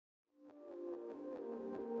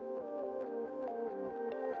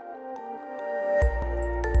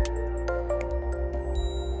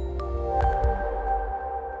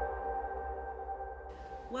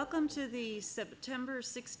to the September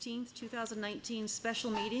 16th, 2019 special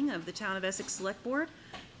meeting of the Town of Essex Select Board.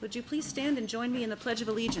 Would you please stand and join me in the Pledge of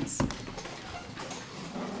Allegiance?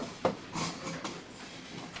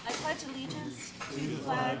 I pledge allegiance to the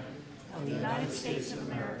flag of the United States of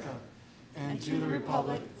America and to the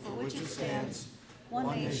republic for which it stands, one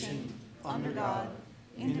nation, under God,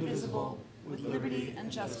 indivisible, with liberty and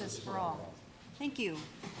justice for all. Thank you.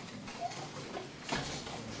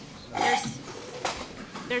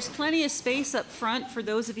 There's plenty of space up front for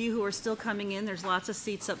those of you who are still coming in. There's lots of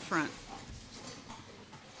seats up front.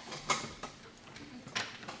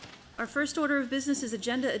 Our first order of business is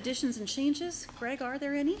agenda additions and changes. Greg, are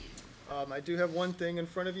there any? I do have one thing in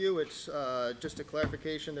front of you. It's just a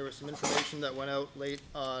clarification. There was some information that went out late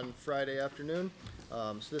on Friday afternoon.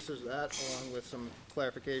 So this is that, along with some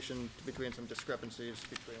clarification between some discrepancies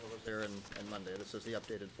between what was there and Monday. This is the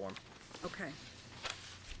updated form. Okay.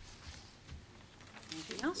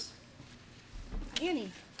 Anything else? Annie?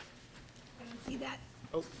 I don't see that.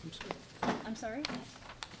 Oh, I'm sorry. I'm sorry?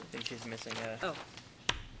 I think she's missing a... Oh.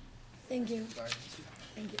 Thank you. Sorry.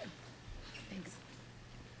 Thank you. Thanks.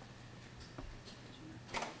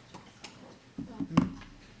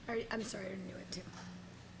 I'm sorry, I knew it too.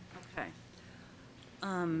 Okay.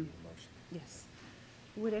 Yes.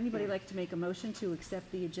 Would anybody like to make a motion to accept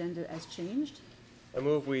the agenda as changed? I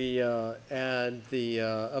move we add the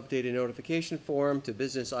updated notification form to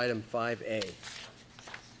business item 5A.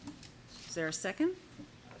 Is there a second?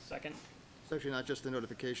 Second. It's actually not just the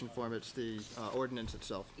notification form, it's the ordinance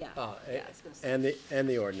itself. Yeah. Yeah, I was gonna say. And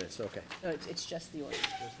the ordinance, okay. No, it's just the ordinance.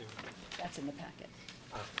 That's in the packet.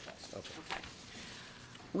 Okay. Okay.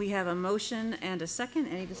 We have a motion and a second.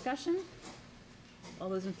 Any discussion? All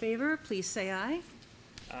those in favor, please say aye.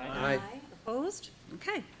 Aye. Opposed?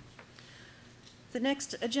 Okay. The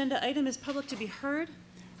next agenda item is public to be heard.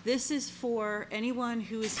 This is for anyone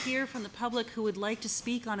who is here from the public who would like to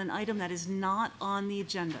speak on an item that is not on the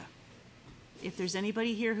agenda. If there's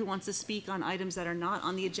anybody here who wants to speak on items that are not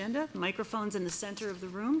on the agenda, microphone's in the center of the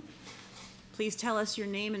room. Please tell us your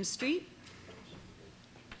name and street.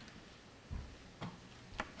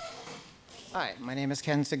 Hi, my name is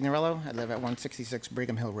Ken Signorello. I live at 166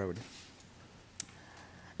 Brigham Hill Road.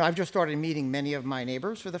 I've just started meeting many of my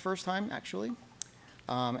neighbors for the first time, actually.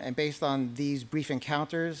 And based on these brief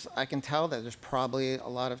encounters, I can tell that there's probably a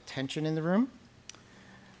lot of tension in the room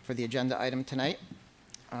for the agenda item tonight.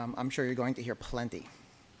 I'm sure you're going to hear plenty.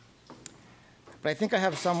 But I think I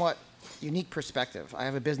have a somewhat unique perspective. I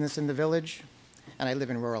have a business in the village, and I live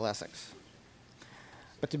in rural Essex.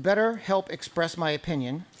 But to better help express my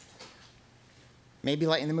opinion, maybe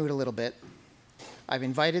lighten the mood a little bit, I've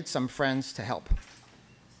invited some friends to help.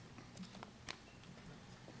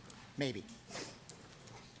 Maybe.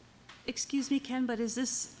 Excuse me, Ken, but is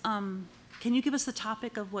this, can you give us the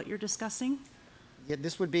topic of what you're discussing? Yeah,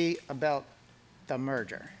 this would be about the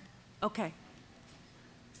merger. Okay.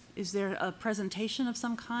 Is there a presentation of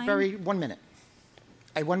some kind? 1 minute.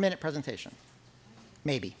 A 1 minute presentation.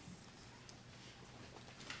 Maybe.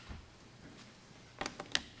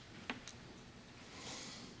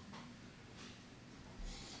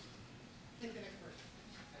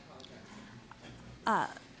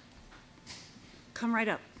 Come right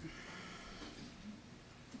up.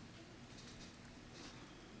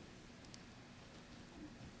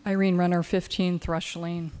 Irene Renner, 15 Thrush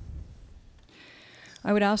Lane.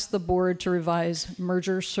 I would ask the board to revise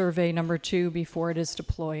merger survey number 2 before it is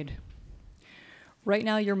deployed. Right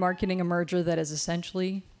now, you're marketing a merger that is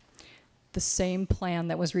essentially the same plan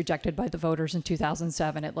that was rejected by the voters in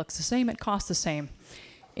 2007. It looks the same, it costs the same.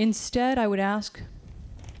 Instead, I would ask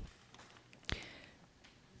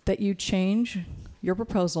that you change your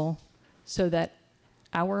proposal so that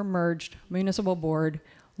our merged municipal board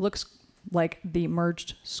looks like the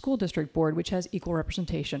merged school district board, which has equal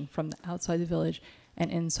representation from the outside the village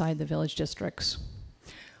and inside the village districts.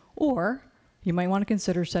 Or you might want to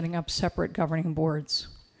consider setting up separate governing boards.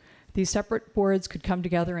 These separate boards could come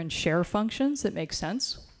together and share functions that make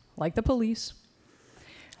sense, like the police,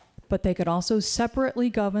 but they could also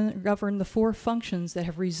separately govern the 4 functions that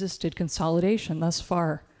have resisted consolidation thus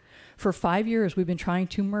far. For 5 years, we've been trying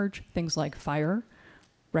to merge things like fire,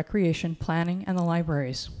 recreation, planning, and the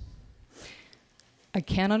libraries. I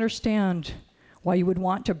can't understand why you would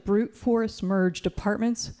want to brute force merge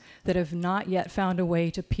departments that have not yet found a way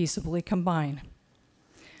to peaceably combine.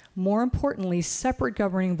 More importantly, separate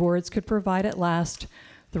governing boards could provide at last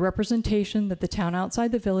the representation that the town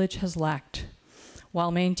outside the village has lacked, while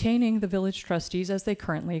maintaining the village trustees as they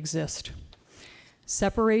currently exist.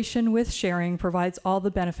 Separation with sharing provides all the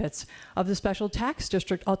benefits of the special tax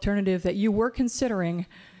district alternative that you were considering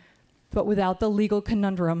but without the legal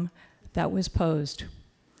conundrum that was posed.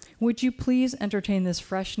 Would you please entertain this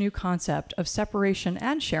fresh new concept of separation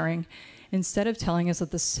and sharing instead of telling us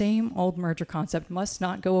that the same old merger concept must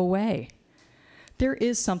not go away? There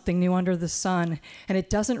is something new under the sun, and it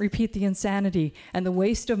doesn't repeat the insanity and the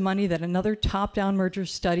waste of money that another top-down merger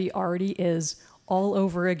study already is all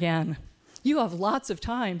over again. You have lots of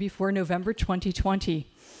time before November 2020.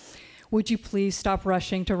 Would you please stop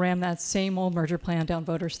rushing to ram that same old merger plan down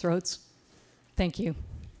voters' throats? Thank you.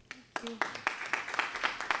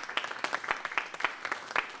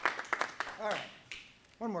 All right,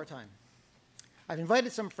 one more time. I've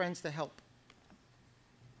invited some friends to help.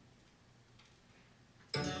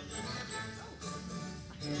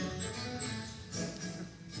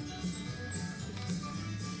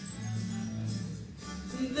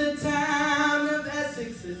 The town of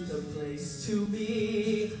Essex is the place to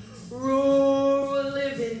be. Rural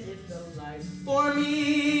living is the life for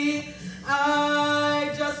me.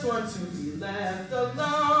 I just want to be left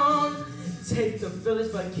alone. Take the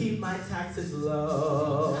village but keep my taxes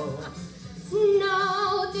low.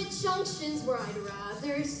 No, the junction's where I'd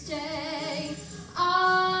rather stay.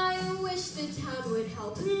 I wish the town would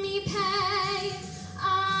help me pay.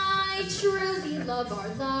 I truly love our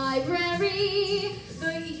library. The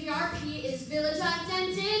EGRP is village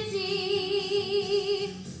identity.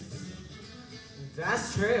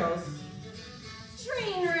 Vast trails,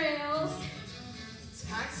 Train rails,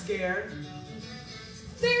 tax scared.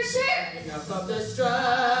 fair share. Enough of the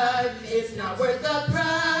strife, it's not worth the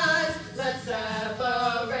price. Let's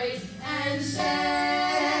separate and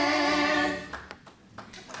share.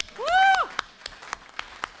 Woo!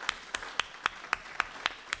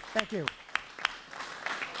 Thank you.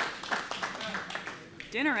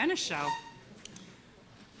 Dinner and a show.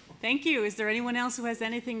 Thank you. Is there anyone else who has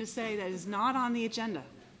anything to say that is not on the agenda?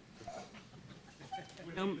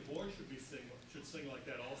 The board should sing like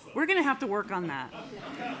that also. We're going to have to work on that.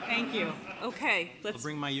 Thank you. Okay, I'll let's,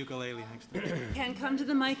 bring my ukulele next time. Ken, come to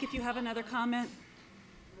the mic if you have another comment.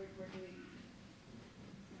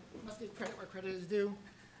 Let's give credit where credit is due.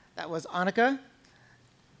 That was Annika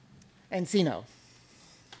and Sino.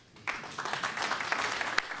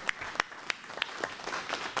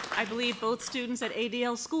 I believe both students at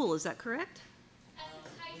ADL School, is that correct?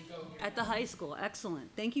 At the high school, excellent.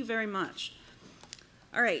 Thank you very much.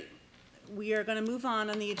 All right, we are going to move on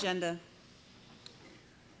the agenda.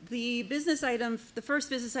 The business item, the first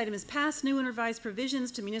business item is pass new and revised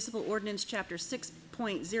provisions to Municipal Ordinance Chapter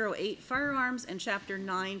 6.08 Firearms and Chapter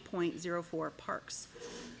 9.04 Parks.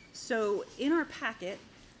 So in our packet,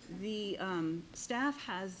 the staff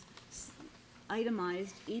has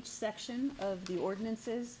itemized each section of the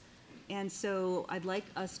ordinances, and so I'd like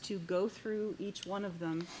us to go through each one of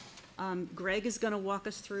them. Greg is going to walk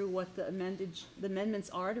us through what the amendments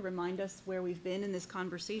are to remind us where we've been in this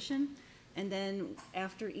conversation, and then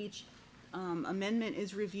after each amendment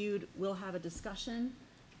is reviewed, we'll have a discussion,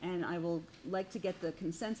 and I will like to get the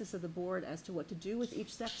consensus of the board as to what to do with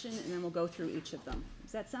each section, and then we'll go through each of them.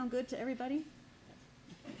 Does that sound good to everybody?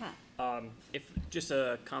 Pat? If just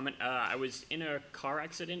a comment, I was in a car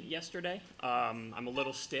accident yesterday. I'm a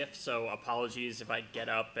little stiff, so apologies if I get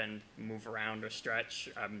up and move around or stretch.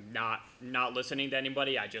 I'm not listening to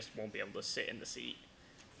anybody. I just won't be able to sit in the seat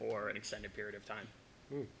for an extended period of time.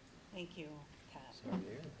 Thank you, Pat.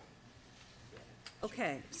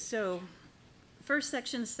 Okay, so first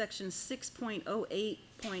section, section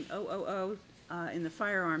 6.08.000 in the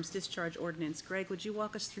firearms discharge ordinance. Greg, would you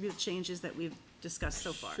walk us through the changes that we've discussed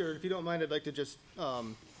so far? Sure, if you don't mind, I'd like to just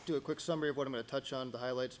do a quick summary of what I'm going to touch on, the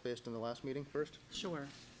highlights based on the last meeting first. Sure.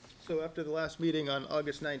 So after the last meeting on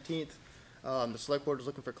August 19th, the Select Board was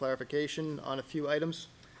looking for clarification on a few items.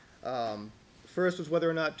 First was whether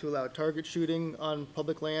or not to allow target shooting on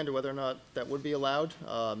public land or whether or not that would be allowed.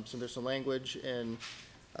 So there's some language in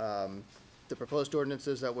the proposed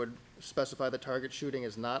ordinances that would specify that target shooting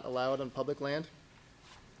is not allowed on public land.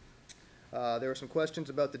 There were some questions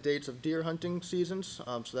about the dates of deer hunting seasons,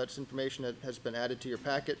 so that's information that has been added to your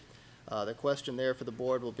packet. The question there for the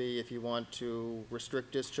board will be if you want to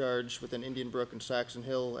restrict discharge within Indian Brook and Saxon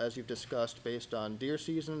Hill, as you've discussed, based on deer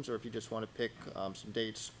seasons, or if you just want to pick some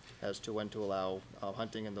dates as to when to allow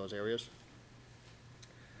hunting in those areas.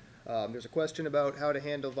 There's a question about how to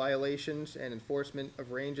handle violations and enforcement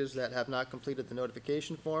of ranges that have not completed the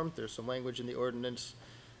notification form. There's some language in the ordinance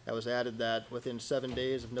that was added that within 7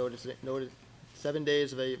 days of 7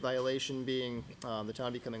 days of a violation being the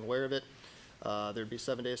town becoming aware of it, there'd be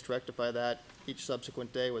 7 days to rectify that. Each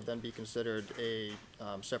subsequent day would then be considered a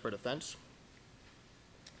separate offense.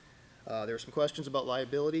 There are some questions about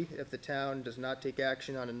liability. If the town does not take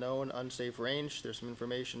action on a known unsafe range, there's some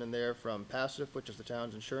information in there from Passive, which is the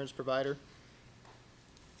town's insurance provider.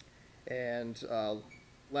 And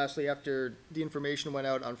lastly, after the information went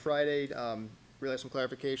out on Friday, realized some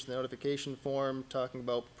clarification, the notification form talking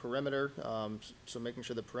about perimeter, so making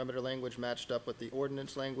sure the perimeter language matched up with the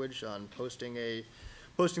ordinance language on posting the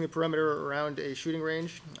perimeter around a shooting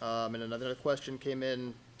range. And another question came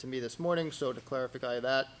in to me this morning, so to clarify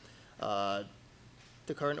that,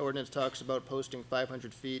 the current ordinance talks about posting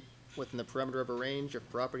 500 feet within the perimeter of a range. If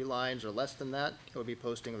property lines are less than that, it would be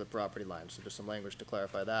posting of the property lines. So just some language to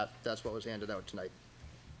clarify that. That's what was handed out tonight.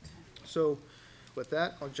 So with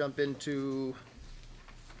that, I'll jump into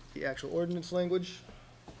the actual ordinance language.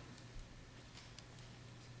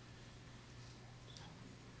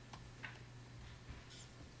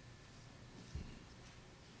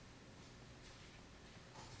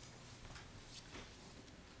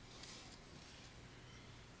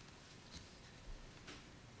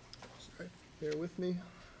 Sorry, bear with me.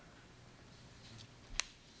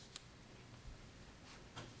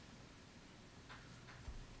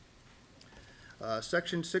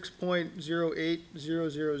 Section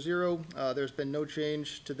 6.08000, there's been no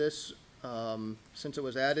change to this since it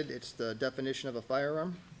was added. It's the definition of a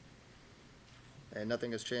firearm. And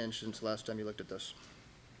nothing has changed since the last time you looked at this.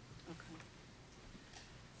 Okay.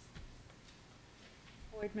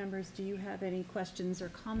 Board members, do you have any questions or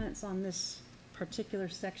comments on this particular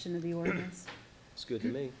section of the ordinance? It's good to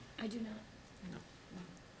me. I do not.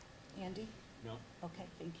 Andy? No. Okay,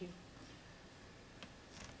 thank you.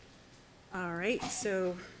 All right,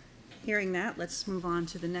 so hearing that, let's move on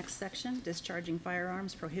to the next section, discharging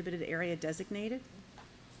firearms, prohibited area designated.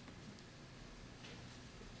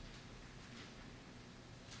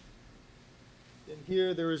 And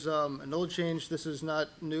here, there is an old change. This is not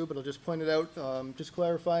new, but I'll just point it out. Just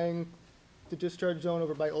clarifying the discharge zone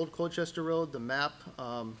over by Old Colchester Road, the map,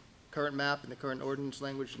 current map and the current ordinance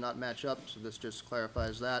language do not match up, so this just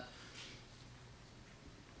clarifies that.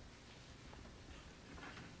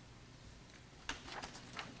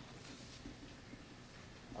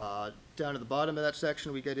 Down at the bottom of that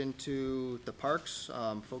section, we get into the parks,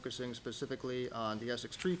 focusing specifically on the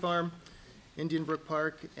Essex Tree Farm, Indian Brook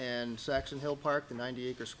Park, and Saxon Hill Park, the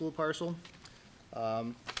 90-acre school parcel.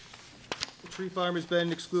 The tree farm has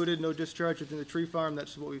been excluded, no discharge within the tree farm.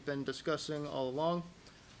 That's what we've been discussing all along.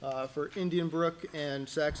 For Indian Brook and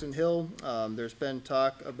Saxon Hill, there's been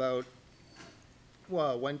talk about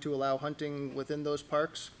when to allow hunting within those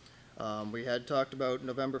parks. We had talked about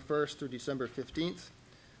November 1st through December 15th.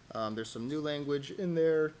 There's some new language in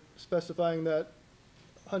there specifying that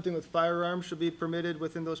hunting with firearms should be permitted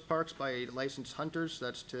within those parks by licensed hunters.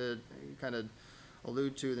 That's to kind of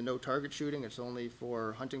allude to the no target shooting. It's only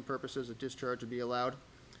for hunting purposes that discharge would be allowed.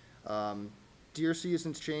 Deer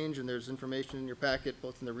seasons change, and there's information in your packet,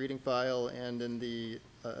 both in the reading file and in the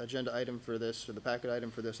agenda item for this, or the packet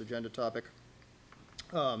item for this agenda topic.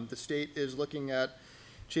 The state is looking at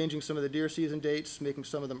changing some of the deer season dates, making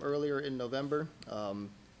some of them earlier in November.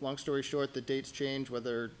 Long story short, the dates change,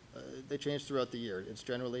 whether they change throughout the year. It's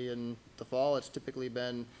generally in the fall. It's typically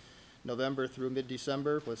been November through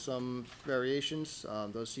mid-December with some variations.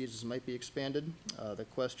 Those seasons might be expanded. The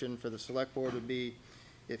question for the select board would be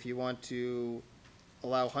if you want to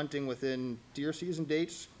allow hunting within deer season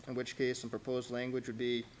dates, in which case some proposed language would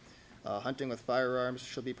be hunting with firearms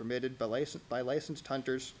shall be permitted by licensed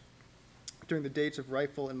hunters during the dates of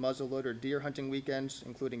rifle and muzzleloader deer hunting weekends,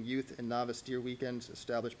 including youth and novice deer weekends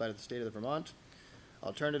established by the state of Vermont.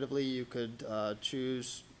 Alternatively, you could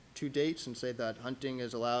choose two dates and say that hunting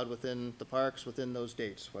is allowed within the parks within those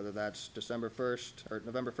dates, whether that's December 1st or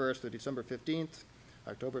November 1st through December 15th,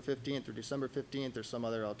 October 15th through December 15th, or some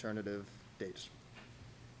other alternative dates.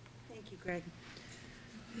 Thank you, Greg.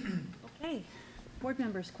 Okay, board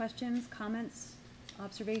members, questions, comments,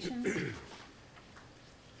 observations?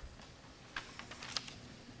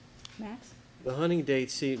 Max? The hunting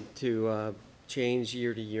dates seem to change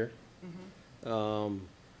year to year.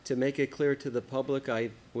 To make it clear to the public, I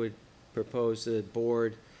would propose the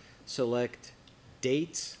board select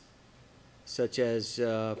dates, such as,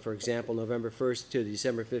 for example, November 1st to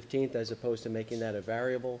December 15th, as opposed to making that a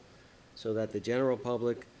variable, so that the general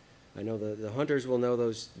public, I know the hunters will know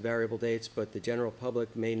those variable dates, but the general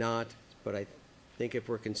public may not. But I think if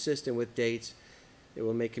we're consistent with dates, it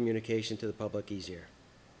will make communication to the public easier.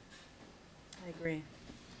 I agree.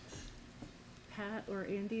 Pat or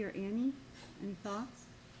Andy or Annie, any thoughts?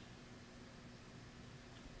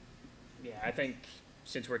 Yeah, I think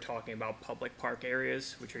since we're talking about public park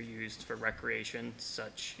areas, which are used for recreation,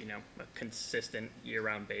 such, a consistent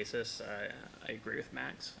year-round basis, I agree with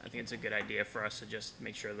Max. I think it's a good idea for us to just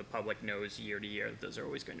make sure the public knows year to year that those are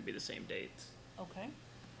always going to be the same dates. Okay.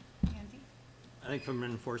 Andy? I think from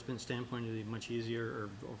an enforcement standpoint, it'd be much easier,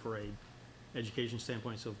 or for a education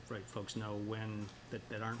standpoint, so folks know when,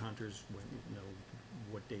 that aren't hunters, when,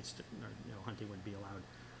 what dates, hunting would be allowed.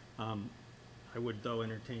 I would, though,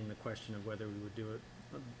 entertain the question of whether we would do it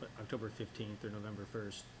October 15th or November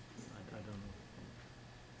 1st. I don't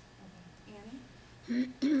know.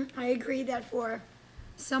 Annie? I agree that for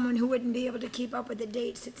someone who wouldn't be able to keep up with the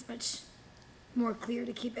dates, it's much more clear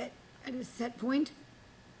to keep it at a set point.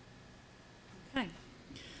 Okay.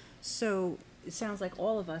 So it sounds like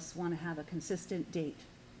all of us want to have a consistent date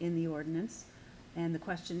in the ordinance. And the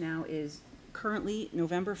question now is currently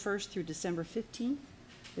November 1st through December 15th.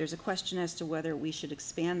 There's a question as to whether we should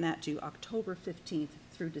expand that to October 15th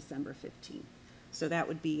through December 15th. So that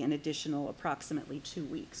would be an additional approximately 2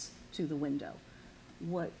 weeks to the window.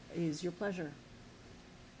 What is your pleasure?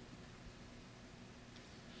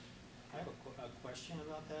 I have a question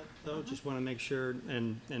about that, though. Just want to make sure,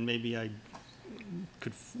 and maybe I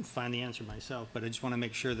could find the answer myself, but I just want to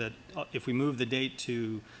make sure that if we move the date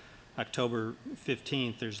to October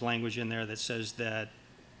 15th, there's language in there that says that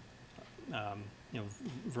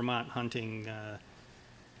Vermont hunting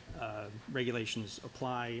regulations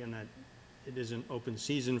apply, and that it isn't open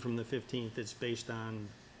season from the 15th. It's based on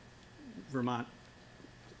Vermont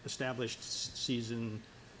established season.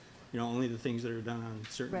 Only the things that are done on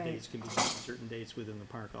certain dates can be done on certain dates within the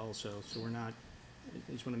park also. So we're not,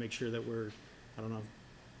 I just want to make sure that I don't know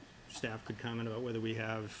if staff could comment about whether we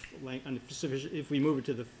have, if we move it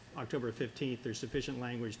to the October 15th, there's sufficient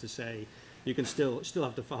language to say you can still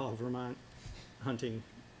have to follow Vermont hunting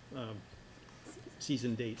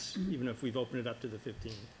season dates, even if we've opened it up to the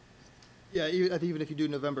 15th. Yeah, I think even if you do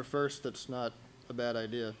November 1st, that's not a bad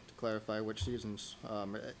idea to clarify which seasons.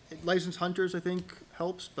 Licensed hunters, I think,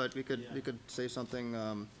 helps, but we could say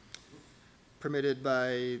something permitted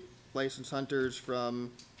by licensed hunters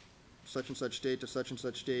from such and such date to such and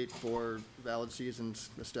such date for valid seasons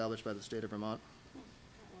established by the state of Vermont.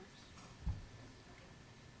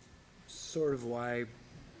 Sort of why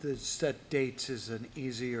the set dates is an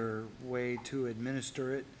easier way to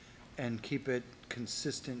administer it and keep it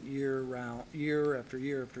consistent year after year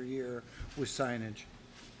after year with signage.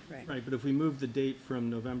 Right, but if we move the date from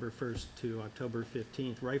November 1st to October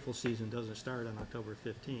 15th, rifle season doesn't start on October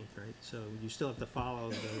 15th, right? So you still have to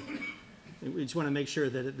follow we just want to make sure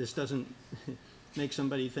that this doesn't make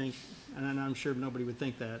somebody think, and I'm sure nobody would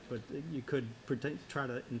think that, but you could try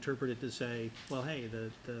to interpret it to say, well, hey, the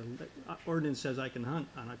ordinance says I can hunt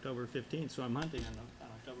on October 15th, so I'm hunting on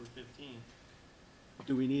October 15th.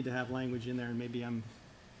 Do we need to have language in there? And maybe I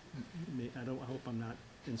hope I'm not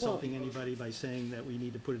insulting anybody by saying that we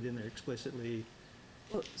need to put it in there explicitly.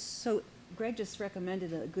 Well, so Greg just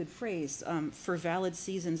recommended a good phrase, for valid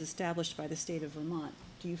seasons established by the state of Vermont.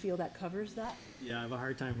 Do you feel that covers that? Yeah, I have a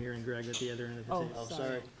hard time hearing Greg at the other end of the table. Oh,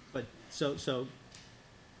 sorry. But so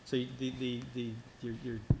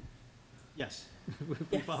you're yes,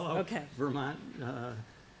 we follow Vermont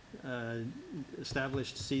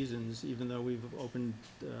established seasons, even though we've opened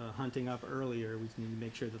hunting up earlier. We need to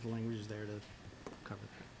make sure that the language is there to cover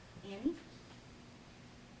that. Annie?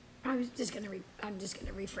 I'm just gonna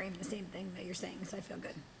reframe the same thing that you're saying, so I feel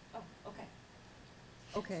good. Oh, okay.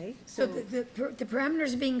 Okay, So the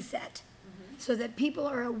parameters are being set so that people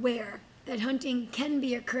are aware that hunting can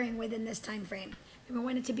be occurring within this time frame, and we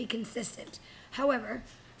want it to be consistent. However,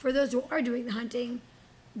 for those who are doing the hunting,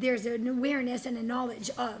 there's an awareness and a knowledge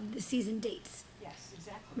of the season dates. Yes,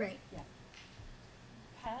 exactly. Right. Yeah.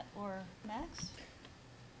 Pat or Max?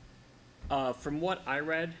 From what I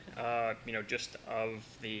read, just of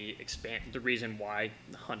the reason why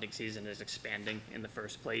the hunting season is expanding in the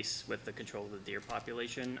first place with the control of the deer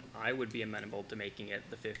population, I would be amenable to making it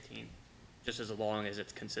the 15th, just as long as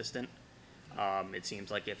it's consistent. It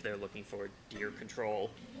seems like if they're looking for deer control,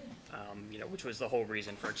 which was the whole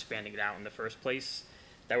reason for expanding it out in the first place,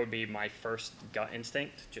 that would be my first gut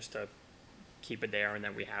instinct, just to keep it there, and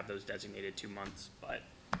then we have those designated 2 months, but.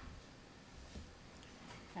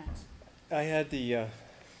 Max? I had the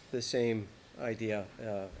same idea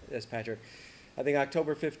as Patrick. I think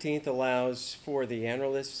October 15th allows for the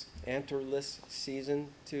antlerless season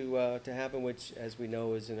to happen, which, as we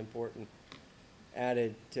know, is an important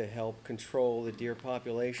added to help control the deer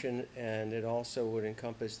population, and it also would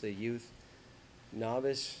encompass the youth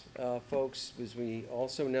novice folks, as we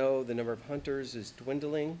also know the number of hunters is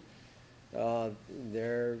dwindling.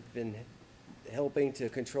 There have been helping to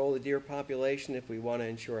control the deer population, if we want to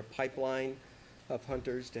ensure a pipeline of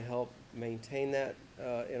hunters to help maintain that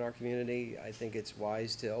in our community, I think it's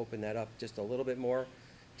wise to open that up just a little bit more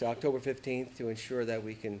to October 15th to ensure that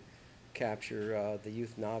we can capture the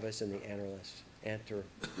youth novice and the antlerless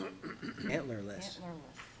Antlerless.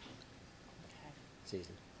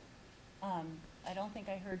 season. I don't think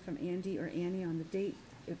I heard from Andy or Annie on the date,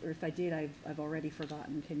 or if I did, I've already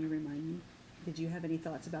forgotten. Can you remind me? Did you have any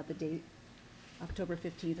thoughts about the date, October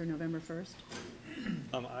 15th or November 1st?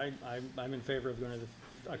 I'm in favor of going to the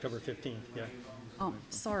October 15th, yeah. Oh,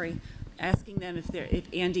 sorry, asking them if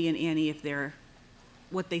Andy and Annie,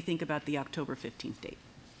 what they think about the October 15th date.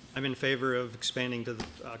 I'm in favor of expanding to the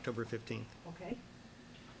October 15th. Okay.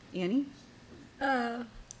 Annie?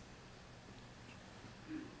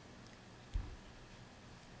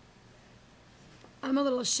 I'm a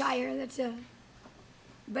little shyer,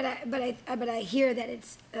 but I hear that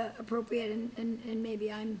it's appropriate and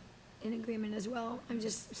maybe I'm in agreement as well. I'm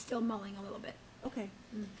just still mulling a little bit. Okay.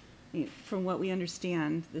 From what we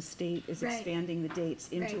understand, the state is Right. expanding the dates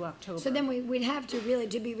into Right. October. So then we'd have to really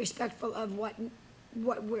to be respectful of what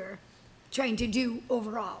we're trying to do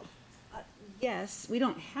overall. Yes, we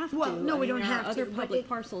don't have to. Well, no, we don't There have are other to, but public it-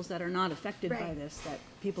 parcels that are not affected by Right. this, that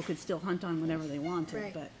people could still hunt on whenever they wanted,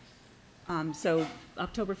 Right. but, so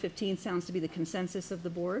October 15th sounds to be the consensus of the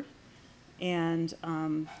board. And,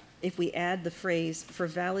 if we add the phrase "for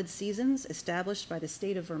valid seasons established by the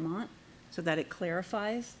state of Vermont," so that it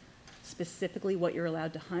clarifies specifically what you're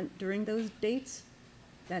allowed to hunt during those dates,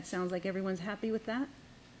 that sounds like everyone's happy with that?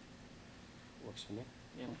 Works for me.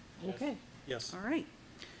 Okay. Yes. All right.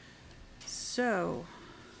 So,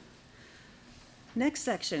 next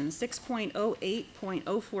section,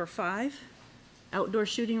 6.08.045, outdoor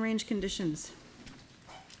shooting range conditions.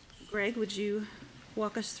 Greg, would you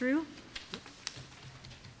walk us through?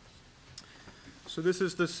 So this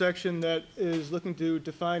is the section that is looking to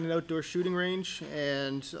define an outdoor shooting range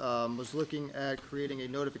and was looking at creating a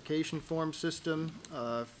notification form system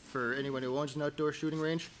for anyone who owns an outdoor shooting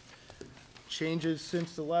range. Changes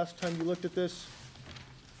since the last time you looked at this,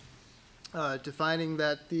 defining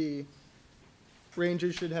that the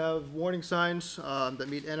ranges should have warning signs that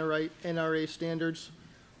meet NRA standards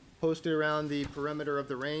posted around the perimeter of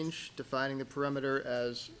the range, defining the perimeter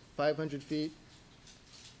as 500 feet,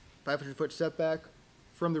 500-foot setback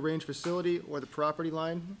from the range facility or the property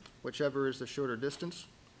line, whichever is the shorter distance.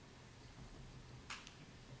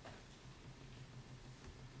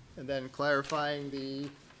 And then clarifying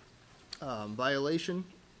the violation.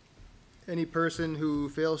 Any person who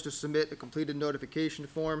fails to submit a completed notification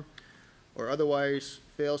form or otherwise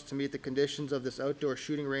fails to meet the conditions of this outdoor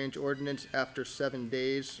shooting range ordinance after 7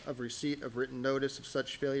 days of receipt of written notice of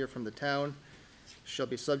such failure from the town shall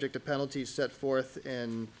be subject to penalties set forth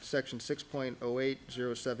in section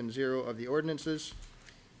 6.08070 of the ordinances.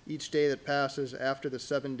 Each day that passes after the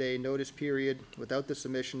 7-day notice period without the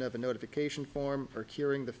submission of a notification form or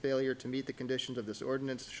curing the failure to meet the conditions of this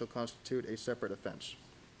ordinance shall constitute a separate offense.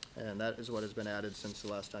 And that is what has been added since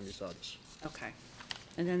the last time you saw this. Okay.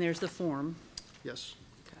 And then there's the form. Yes,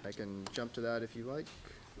 I can jump to that if you like.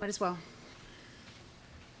 Might as well.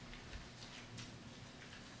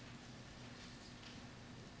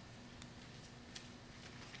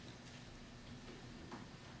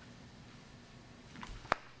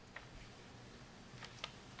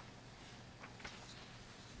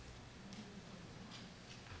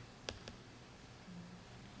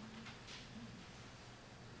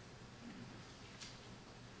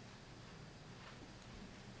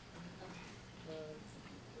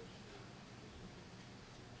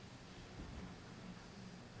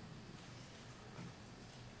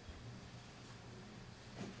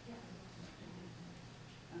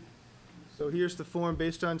 So here's the form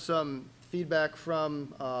based on some feedback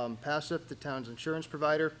from Passive, the town's insurance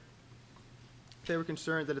provider. They were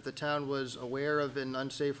concerned that if the town was aware of an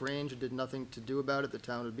unsafe range and did nothing to do about it, the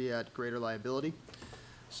town would be at greater liability.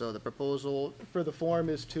 So the proposal for the form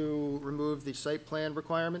is to remove the site plan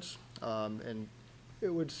requirements, and it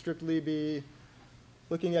would strictly be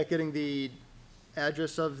looking at getting the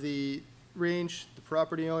address of the range, the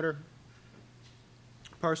property owner,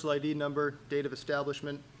 parcel ID number, date of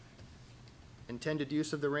establishment, intended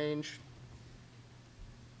use of the range.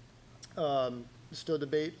 Still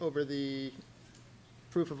debate over the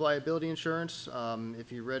proof of liability insurance.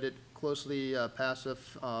 If you read it closely,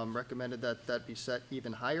 Passive recommended that that be set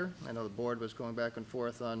even higher. I know the board was going back and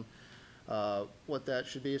forth on what that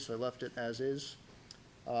should be, so I left it as is.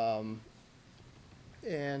 And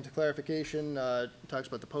clarification, talks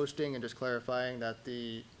about the posting and just clarifying that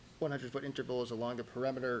the 100-foot interval is along the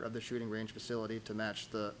perimeter of the shooting range facility to match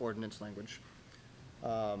the ordinance language.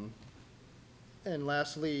 And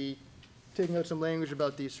lastly, taking out some language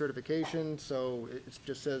about the certification, so it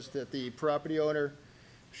just says that the property owner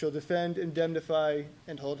shall defend, indemnify,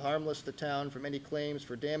 and hold harmless the town from any claims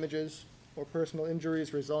for damages or personal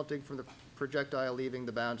injuries resulting from the projectile leaving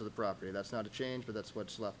the bounds of the property. That's not a change, but that's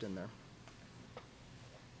what's left in there.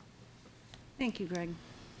 Thank you, Greg.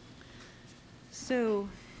 So,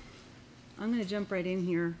 I'm gonna jump right in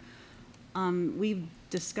here. We've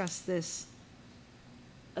discussed this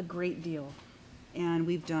a great deal, and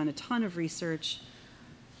we've done a ton of research.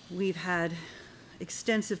 We've had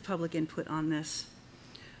extensive public input on this.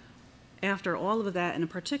 After all of that, and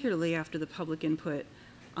particularly after the public input,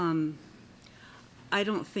 I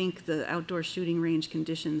don't think the outdoor shooting range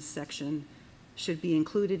conditions section should be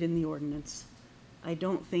included in the ordinance. I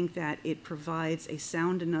don't think that it provides a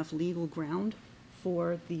sound enough legal ground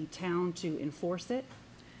for the town to enforce it.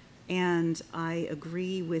 And I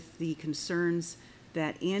agree with the concerns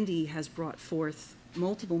that Andy has brought forth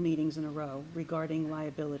multiple meetings in a row regarding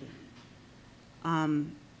liability.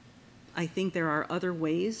 I think there are other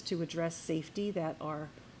ways to address safety that are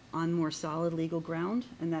on more solid legal ground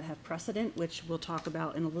and that have precedent, which we'll talk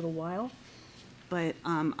about in a little while. But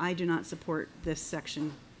I do not support this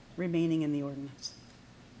section remaining in the ordinance.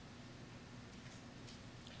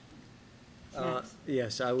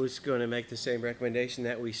 Yes, I was going to make the same recommendation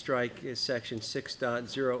that we strike section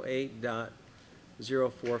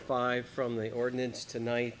 6.08.045 from the ordinance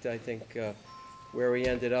tonight. I think where we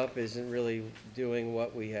ended up isn't really doing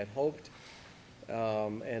what we had hoped.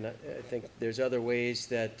 And I think there's other ways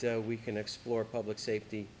that we can explore public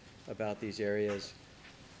safety about these areas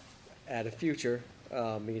at a future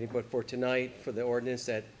meeting. But for tonight, for the ordinance,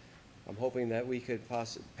 that I'm hoping that we could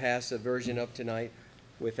pass a version of tonight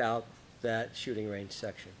without that shooting range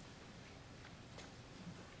section.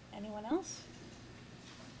 Anyone else?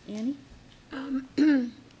 Annie?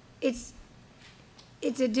 It's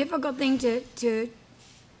a difficult thing to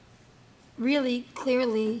really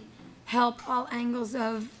clearly help all angles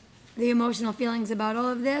of the emotional feelings about all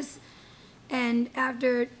of this. And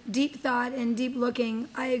after deep thought and deep looking,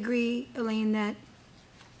 I agree, Elaine, that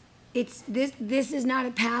this is not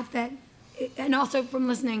a path that, and also from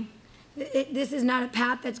listening, this is not a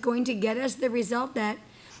path that's going to get us the result that,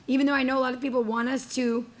 even though I know a lot of people want us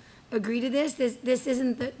to agree to this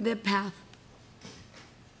isn't the path.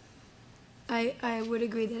 I would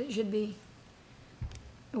agree that it should be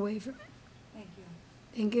away from it. Thank you.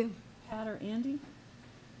 Thank you. Pat or Andy?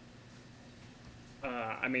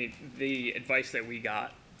 I mean, the advice that we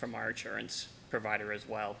got from our insurance provider as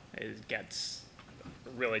well gets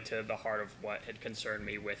really to the heart of what had concerned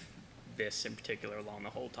me with this in particular along the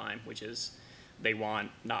whole time, which is they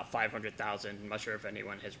want not 500,000. I'm not sure if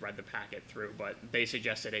anyone has read the packet through, but they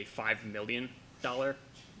suggested a $5 million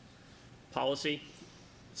policy.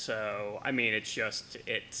 So, I mean,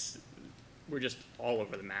 we're just all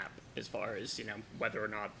over the map as far as, whether or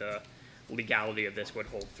not the legality of this would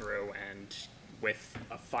hold through, and with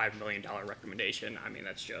a $5 million recommendation, I mean,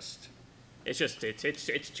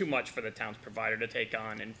 it's too much for the town's provider to take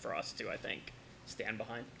on and for us to, I think, stand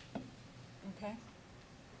behind. Okay.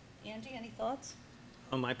 Andy, any thoughts?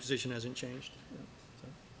 My position hasn't changed.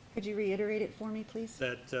 Could you reiterate it for me, please?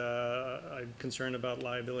 That I'm concerned about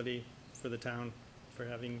liability for the town for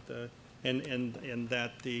having and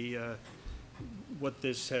that what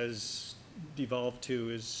this has devolved to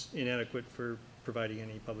is inadequate for providing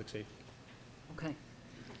any public safety. Okay.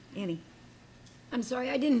 Annie? I'm sorry,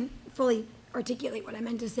 I didn't fully articulate what I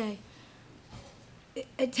meant to say.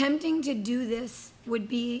 Attempting to do this would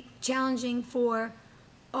be challenging for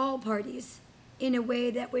all parties in a way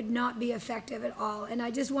that would not be effective at all. And I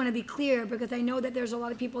just want to be clear, because I know that there's a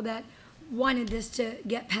lot of people that wanted this to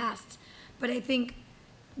get passed. But I think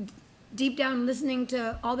deep down, listening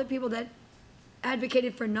to all the people that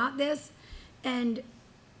advocated for not this, and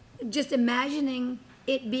just imagining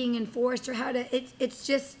it being enforced or how to, it's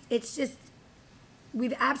just,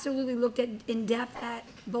 we've absolutely looked at in depth at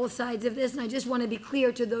both sides of this, and I just want to be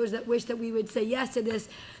clear to those that wish that we would say yes to this,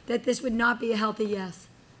 that this would not be a healthy yes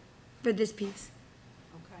for this piece.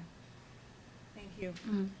 Okay. Thank you.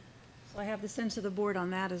 So I have the sense of the board on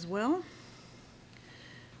that as well.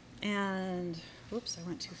 And, whoops, I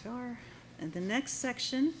went too far. And the next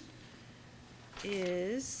section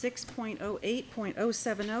is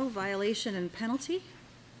 6.08.070, violation and penalty.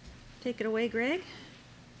 Take it away, Greg.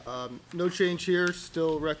 No change here,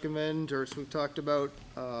 still recommend, or as we talked about,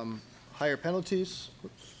 higher penalties.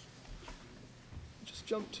 Whoops. Just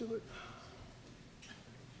jump to it.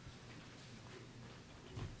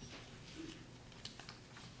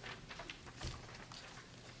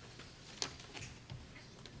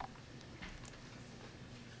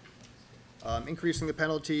 increasing the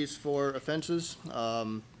penalties for offenses.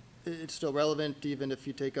 It's still relevant, even if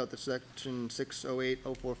you take out the section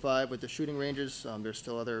 608045 with the shooting ranges. There's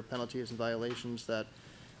still other penalties and violations that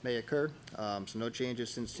may occur. So no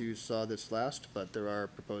changes since you saw this last, but there are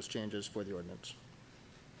proposed changes for the ordinance.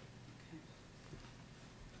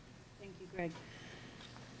 Thank you, Greg.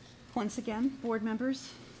 Once again, board members,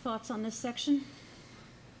 thoughts on this section?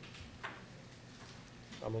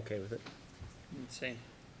 I'm okay with it. Same.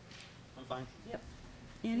 I'm fine. Yep.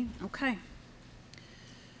 Annie? Okay.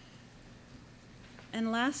 And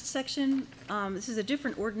last section, this is a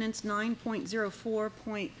different ordinance,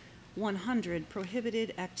 9.04.100,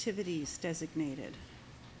 prohibited activities designated.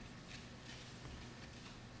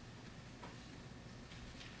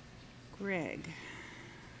 Greg.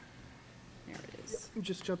 There it is.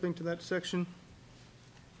 Just jumping to that section.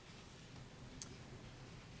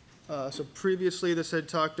 So previously, this had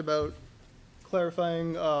talked about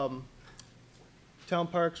clarifying town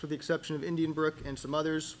parks with the exception of Indian Brook and some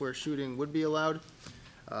others where shooting would be allowed.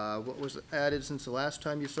 What was added since the last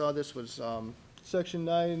time you saw this was section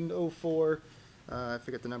 904, I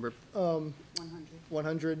forget the number,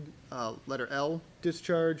 100, letter L,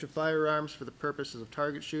 discharge of firearms for the purposes of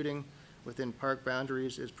target shooting within park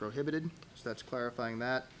boundaries is prohibited. So that's clarifying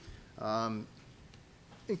that.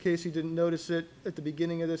 In case you didn't notice it, at the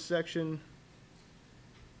beginning of this section,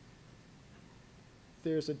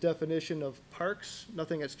 there's a definition of parks.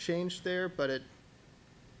 Nothing has changed there, but it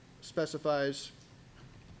specifies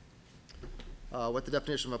what the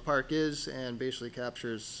definition of a park is and basically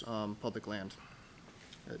captures public land,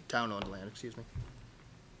 town-owned land, excuse me.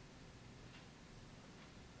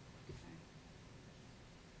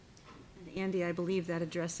 And Andy, I believe that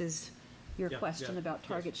addresses your Yeah, question yeah, about yes.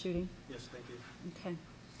 target shooting. Yes, thank you. Okay.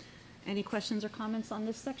 Any questions or comments on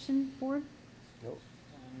this section, board? Nope.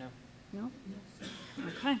 No. No?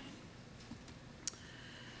 Okay.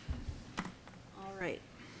 All right,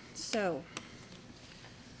 so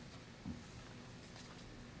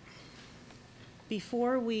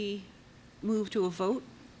before we move to a vote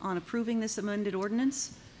on approving this amended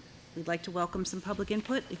ordinance, we'd like to welcome some public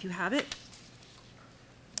input, if you have it.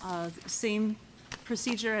 Same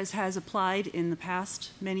procedure as has applied in the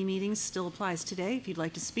past many meetings still applies today. If you'd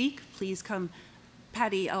like to speak, please come.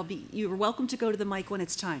 Patty, you're welcome to go to the mic when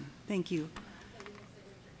it's time. Thank you.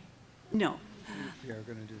 No. We are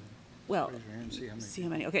gonna do, Well, raise your hand, see how many. see how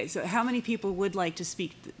many. Okay, so how many people would like to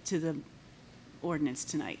speak to the ordinance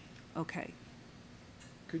tonight? Okay,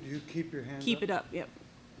 Could you keep your hand up? keep it up, yep.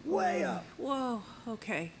 Way up. Whoa,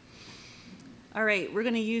 okay. All right, we're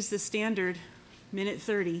gonna use the standard minute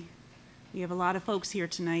 30. We have a lot of folks here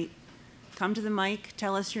tonight. Come to the mic,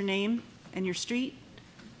 tell us your name and your street,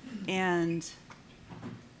 and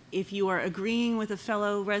if you are agreeing with a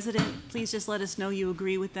fellow resident, please just let us know you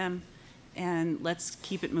agree with them, and let's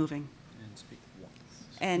keep it moving. And speak once.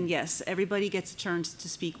 And yes, everybody gets a turn to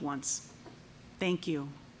speak once. Thank you.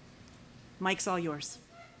 Mike's all yours.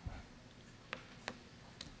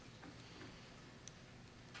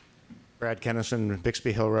 Brad Kennison,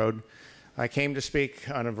 Bixby Hill Road. I came to speak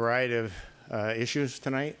on a variety of issues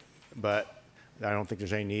tonight, but I don't think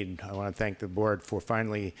there's any need. I want to thank the board for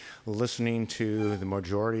finally listening to the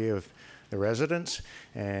majority of the residents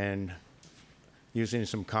and using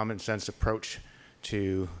some common sense approach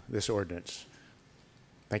to this ordinance.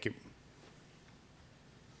 Thank you.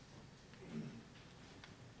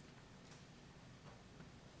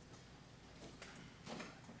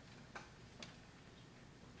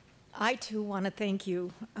 I too want to thank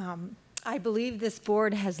you. I believe this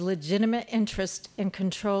board has legitimate interest in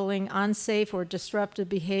controlling unsafe or disruptive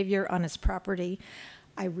behavior on its property.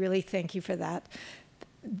 I really thank you for that.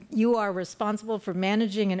 You are responsible for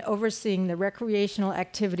managing and overseeing the recreational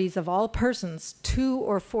activities of all persons, 2-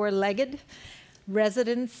 or 4-legged,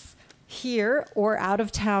 residents here or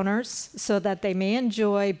out-of-towners, so that they may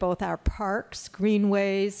enjoy both our parks,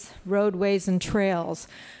 greenways, roadways, and trails,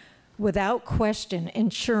 without question,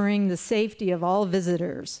 ensuring the safety of all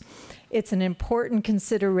visitors. It's an important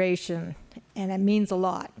consideration, and it means a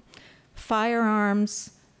lot.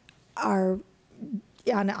 Firearms are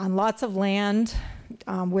on lots of land,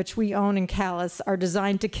 which we own in Calais, are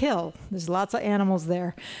designed to kill. There's lots of animals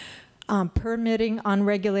there. Permitting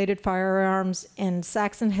unregulated firearms in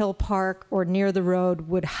Saxon Hill Park or near the road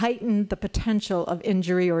would heighten the potential of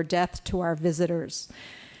injury or death to our visitors.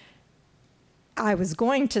 I was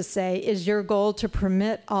going to say, is your goal to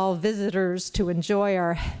permit all visitors to enjoy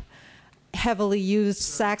our heavily used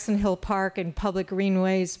Saxon Hill Park and public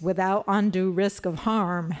greenways without undue risk of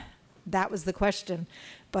harm? That was the question,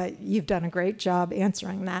 but you've done a great job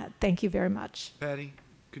answering that. Thank you very much. Patty,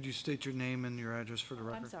 could you state your name and your address for the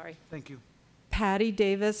record? I'm sorry. Thank you. Patty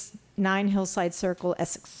Davis, 9 Hillside Circle,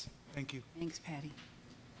 Essex. Thank you. Thanks, Patty.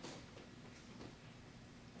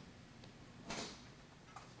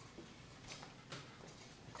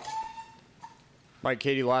 Mike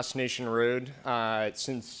Katie, Lost Nation Road.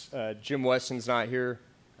 Since Jim Weston's not here,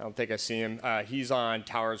 I don't think I see him. He's on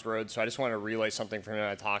Towers Road, so I just want to relay something from him.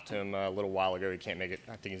 I talked to him a little while ago. He can't make it.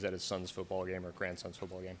 I think he's at his son's football game or grandson's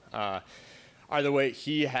football game. Either way,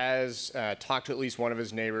 he has talked to at least one of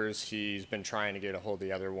his neighbors. He's been trying to get a hold of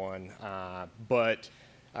the other one, but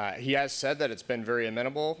he has said that it's been very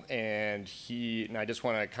amenable, and I just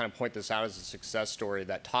want to kind of point this out as a success story,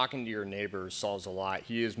 that talking to your neighbors solves a lot.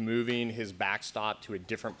 He is moving his backstop to a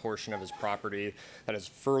different portion of his property that is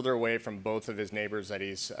further away from both of his neighbors that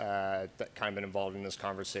he's kind of been involved in this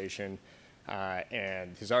conversation.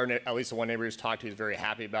 And at least the one neighbor he's talked to is very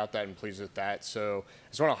happy about that and pleased with that. So I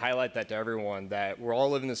just want to highlight that to everyone, that we're all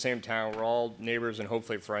living in the same town. We're all neighbors and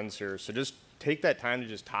hopefully friends here. So just take that time to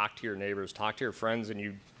just talk to your neighbors, talk to your friends, and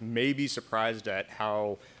you may be surprised at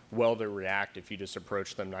how well they react if you just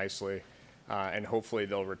approach them nicely. And hopefully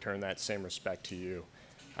they'll return that same respect to you.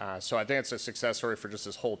 So I think it's a success story for just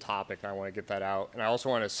this whole topic, and I want to get that out. And I also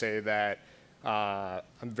want to say that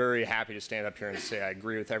I'm very happy to stand up here and say I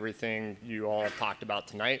agree with everything you all have talked about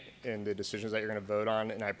tonight and the decisions that you're going to vote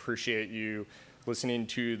on, and I appreciate you listening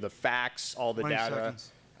to the facts, all the 20 data,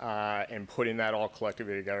 seconds. and putting that all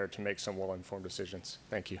collectively together to make some well-informed decisions.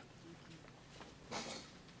 Thank you.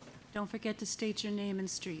 Don't forget to state your name and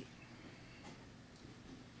street.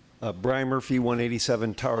 Brian Murphy,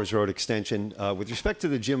 187 Towers Road Extension. With respect to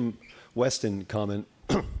the Jim Weston comment,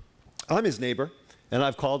 I'm his neighbor, and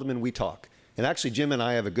I've called him and we talk. And actually, Jim and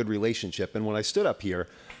I have a good relationship. And when I stood up here,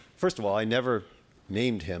 first of all, I never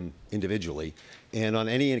named him individually. And on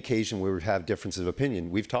any occasion where we have differences of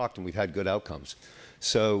opinion, we've talked and we've had good outcomes.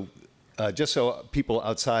 So just so people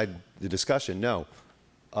outside the discussion know,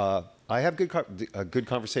 I have good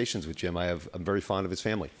conversations with Jim. I'm very fond of his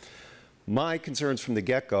family. My concerns from the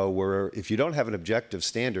get-go were, if you don't have an objective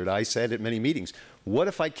standard, I said at many meetings, what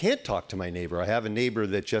if I can't talk to my neighbor? I have a neighbor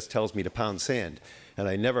that just tells me to pound sand. And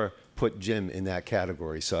I never put Jim in that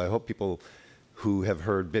category. So I hope people who have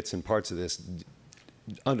heard bits and parts of this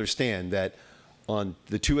understand that on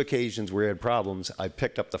the 2 occasions where we had problems, I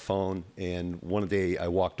picked up the phone, and one day I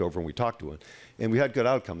walked over and we talked to him. And we had good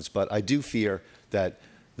outcomes. But I do fear that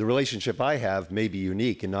the relationship I have may be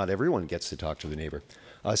unique, and not everyone gets to talk to the neighbor.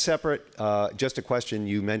 Separate, just a question.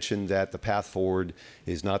 You mentioned that the path forward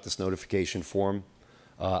is not this notification form.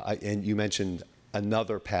 And you mentioned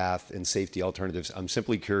another path and safety alternatives. I'm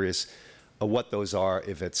simply curious what those are,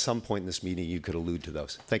 if at some point in this meeting you could allude to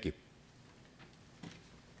those. Thank you.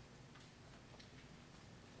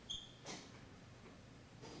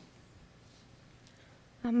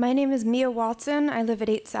 My name is Mia Watson. I live at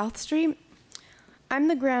 8 South Street. I'm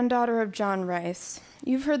the granddaughter of John Rice.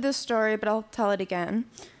 You've heard this story, but I'll tell it again.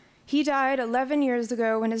 He died 11 years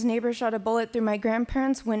ago when his neighbor shot a bullet through my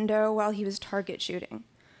grandparents' window while he was target shooting.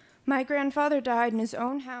 My grandfather died in his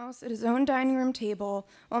own house at his own dining room table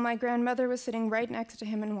while my grandmother was sitting right next to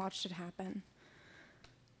him and watched it happen.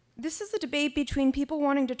 This is a debate between people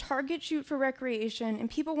wanting to target shoot for recreation and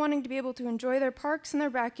people wanting to be able to enjoy their parks and their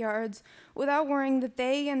backyards without worrying that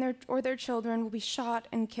they and their children will be shot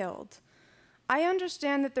and killed. I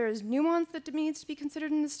understand that there is nuance that needs to be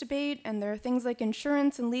considered in this debate, and there are things like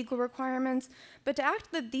insurance and legal requirements, but to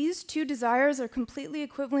act that these 2 desires are completely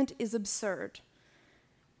equivalent is absurd.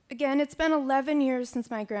 Again, it's been 11 years since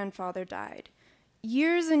my grandfather died.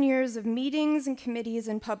 Years and years of meetings and committees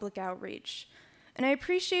and public outreach. And I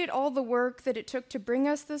appreciate all the work that it took to bring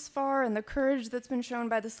us this far and the courage that's been shown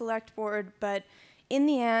by the Select Board, but in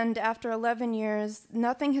the end, after 11 years,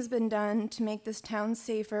 nothing has been done to make this town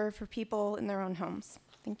safer for people in their own homes.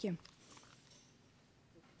 Thank you.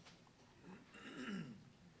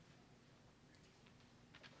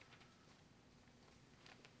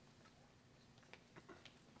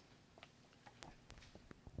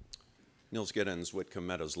 Nils Giddens, Whitcomb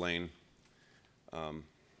Meadows Lane.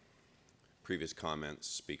 Previous comments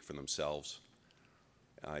speak for themselves.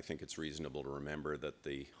 I think it's reasonable to remember that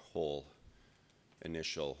the whole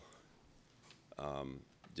initial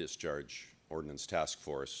discharge ordinance task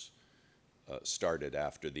force started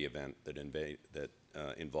after the event that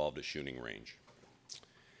involved a shooting range.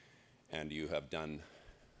 And you have done,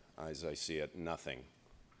 as I see it, nothing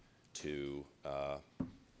to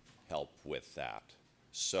help with that.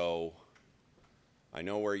 So I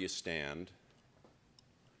know where you stand.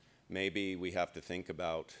 Maybe we have to think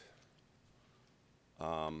about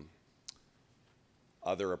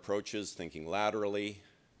other approaches, thinking laterally,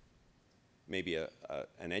 maybe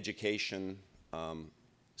an education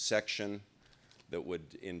section that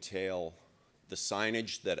would entail the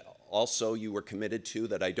signage that also you were committed to,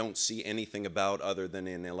 that I don't see anything about other than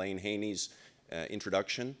in Elaine Haney's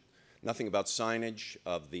introduction. Nothing about signage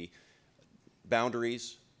of the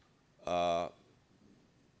boundaries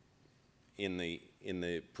in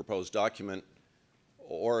the proposed document,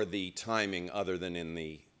 or the timing other than in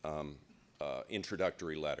the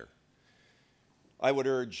introductory letter. I would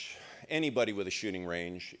urge anybody with a shooting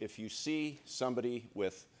range, if you see somebody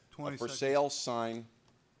with a for sale sign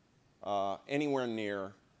anywhere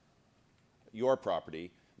near your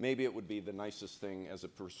property, maybe it would be the nicest thing as a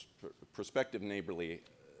prospective neighborly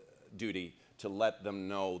duty to let them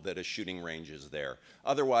know that a shooting range is there.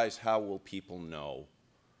 Otherwise, how will people know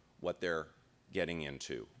what they're getting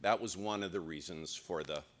into? That was one of the reasons for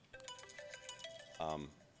the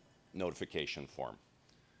notification form.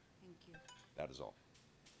 Thank you. That is all.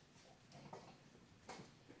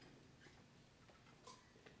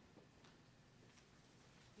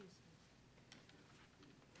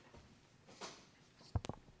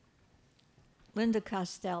 Linda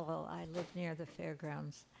Costello. I live near the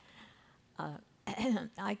fairgrounds.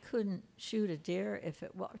 I couldn't shoot a deer if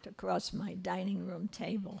it walked across my dining room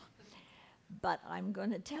table. But I'm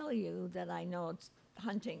going to tell you that I know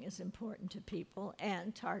hunting is important to people,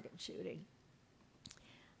 and target shooting.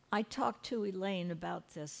 I talked to Elaine about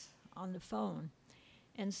this on the phone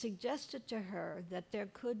and suggested to her that there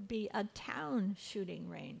could be a town shooting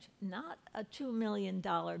range, not a $2 million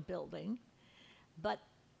building, but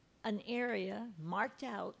an area marked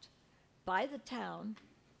out by the town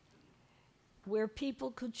where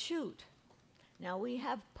people could shoot. Now, we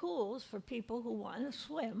have pools for people who want to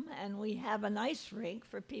swim, and we have an ice rink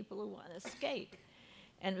for people who want to skate.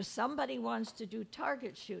 And if somebody wants to do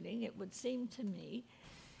target shooting, it would seem to me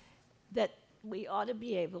that we ought to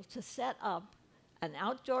be able to set up an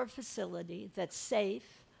outdoor facility that's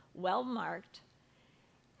safe, well-marked,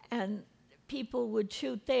 and people would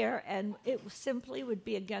shoot there, and it simply would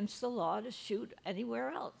be against the law to shoot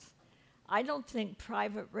anywhere else. I don't think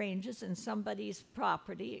private ranges in somebody's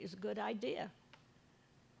property is a good idea.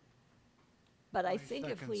 But I think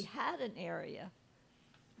if we had an area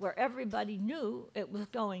where everybody knew it was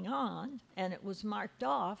going on and it was marked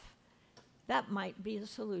off, that might be a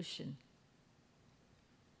solution.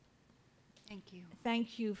 Thank you.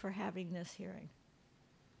 Thank you for having this hearing.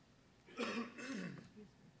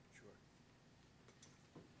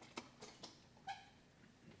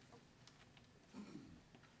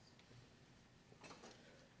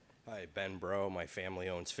 Hi, Ben Bro. My family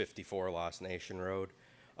owns 54 Lost Nation Road.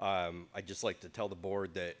 I'd just like to tell the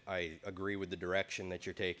board that I agree with the direction that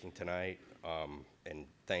you're taking tonight, and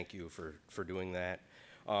thank you for doing that.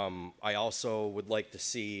 I also would like to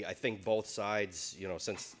see, I think both sides, you know,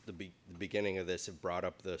 since the beginning of this have brought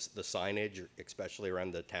up the signage, especially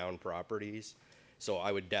around the town properties. So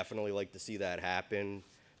I would definitely like to see that happen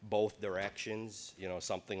both directions, you know,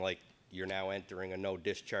 something like you're now entering a no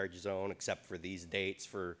discharge zone except for these dates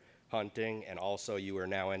for hunting, and also you are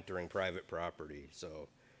now entering private property. So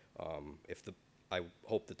I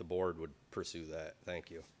hope that the board would pursue that.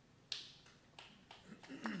 Thank you.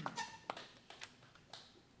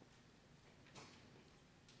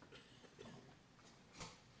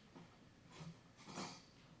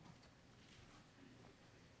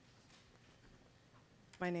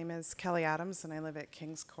 My name is Kelly Adams, and I live at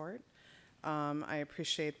Kings Court. I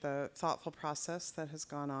appreciate the thoughtful process that has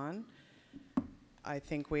gone on. I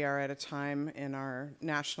think we are at a time in our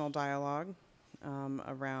national dialogue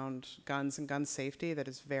around guns and gun safety that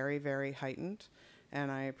is very, very heightened,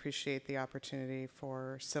 and I appreciate the opportunity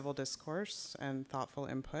for civil discourse and thoughtful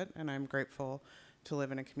input, and I'm grateful to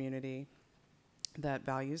live in a community that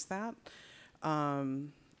values that.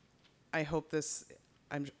 I hope this,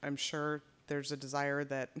 I'm sure there's a desire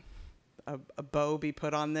that a bow be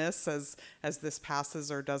put on this as this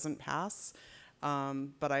passes or doesn't pass.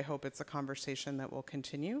 But I hope it's a conversation that will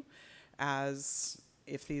continue as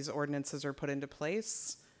if these ordinances are put into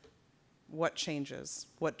place, what changes,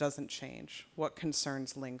 what doesn't change, what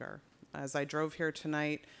concerns linger. As I drove here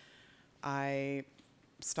tonight, I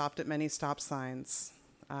stopped at many stop signs.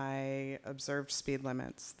 I observed speed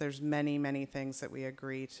limits. There's many, many things that we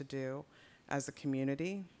agree to do as a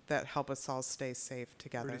community that help us all stay safe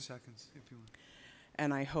together. 30 seconds, if you want.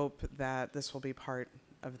 And I hope that this will be part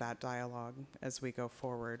of that dialogue as we go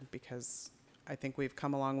forward, because I think we've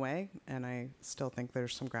come a long way, and I still think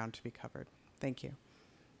there's some ground to be covered. Thank you.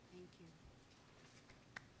 Thank you.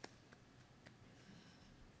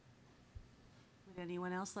 Would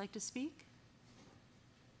anyone else like to speak?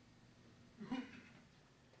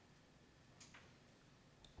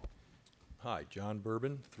 Hi, John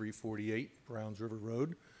Bourbon, 348 Browns River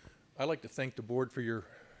Road. I'd like to thank the board for your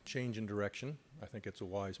change in direction. I think it's a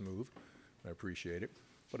wise move. I appreciate it.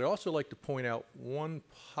 But I'd also like to point out one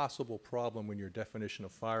possible problem in your definition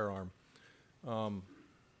of firearm.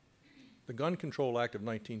 The Gun Control Act of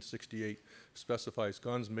 1968 specifies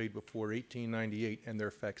guns made before 1898 and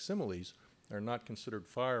their facsimiles are not considered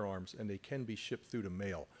firearms, and they can be shipped through the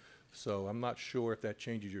mail. So I'm not sure if that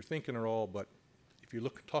changes your thinking at all, but if you're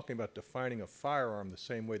talking about defining a firearm the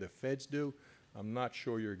same way the feds do, I'm not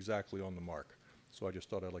sure you're exactly on the mark. So I just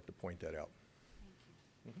thought I'd like to point that out.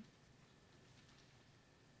 Thank you.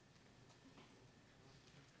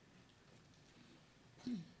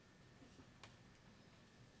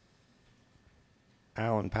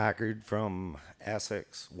 Alan Packard from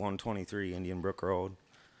Essex, 123 Indian Brook Road.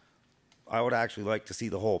 I would actually like to see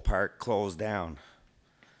the whole park closed down.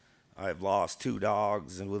 I've lost 2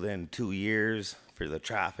 dogs within 2 years for the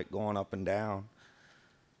traffic going up and down.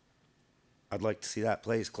 I'd like to see that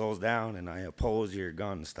place closed down, and I oppose your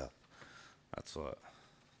gun stuff. That's what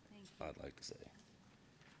I'd like to say.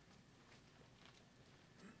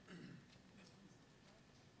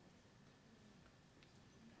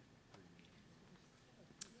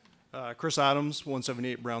 Chris Adams,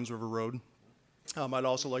 178 Browns River Road. I'd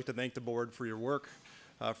also like to thank the board for your work,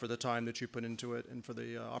 for the time that you put into it, and for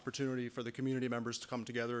the opportunity for the community members to come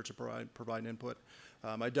together to provide input.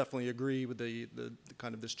 I definitely agree with the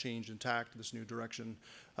kind of this change in tact, this new direction.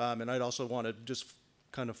 And I'd also want to just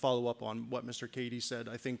kind of follow up on what Mr. Cady said.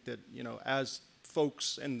 I think that, you know, as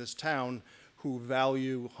folks in this town who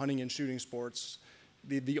value hunting and shooting sports,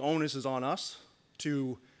 the onus is on us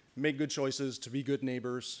to make good choices, to be good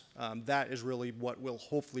neighbors. That is really what will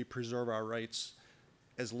hopefully preserve our rights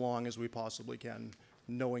as long as we possibly can,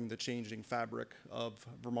 knowing the changing fabric of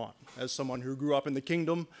Vermont. As someone who grew up in the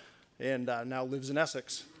kingdom and now lives in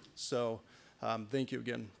Essex. So thank you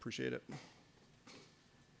again, appreciate it.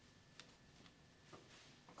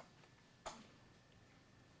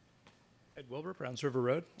 Ed Wilbur, Browns River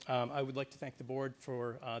Road. I would like to thank the board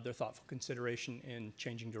for their thoughtful consideration in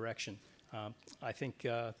changing direction. I think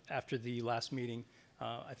after the last meeting,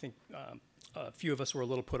 I think a few of us were a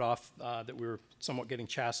little put off that we were somewhat getting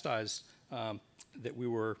chastised, that we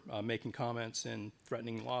were making comments and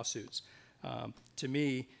threatening lawsuits. To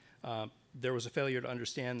me, there was a failure to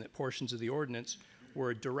understand that portions of the ordinance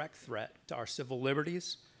were a direct threat to our civil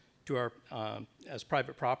liberties, to our as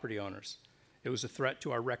private property owners. It was a threat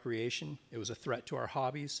to our recreation. It was a threat to our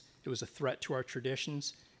hobbies. It was a threat to our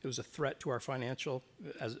traditions. It was a threat to our financial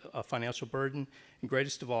burden. And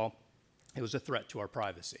greatest of all, it was a threat to our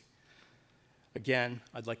privacy. Again,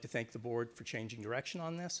 I'd like to thank the board for changing direction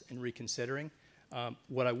on this and reconsidering.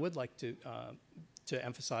 What I would like to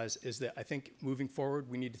emphasize is that I think moving forward,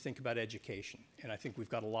 we need to think about education. And I think we've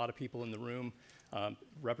got a lot of people in the room,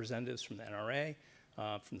 representatives from the NRA,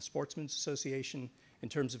 from the Sportsmen's Association, in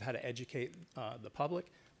terms of how to educate the public,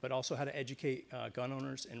 but also how to educate gun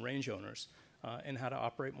owners and range owners and how to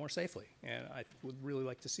operate more safely. And I would really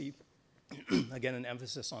like to see, again, an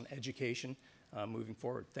emphasis on education moving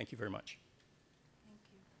forward. Thank you very much.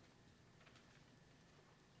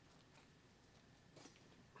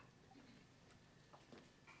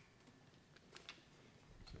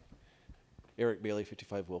 Eric Bailey,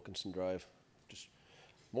 55 Wilkinson Drive. Just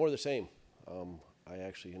more of the same. I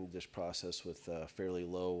actually ended this process with fairly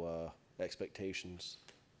low expectations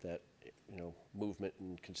that, you know, movement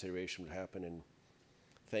and consideration would happen, and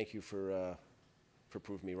thank you for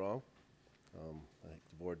proving me wrong. I think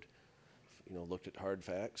the board, you know, looked at hard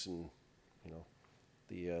facts, and, you know,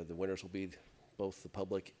 the winners will be both the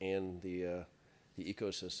public and the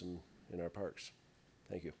ecosystem in our parks.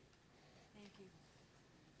 Thank you. Thank you.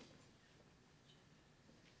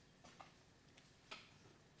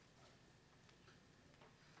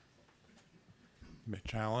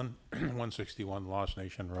 Mitch Allen, 161 Lost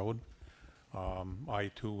Nation Road.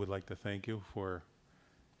 I too would like to thank you for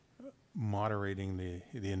moderating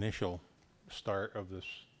the initial start of this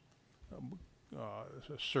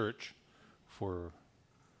search for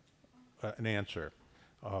an answer.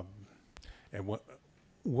 And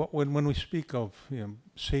when we speak of, you know,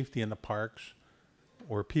 safety in the parks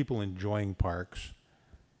or people enjoying parks,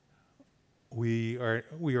 we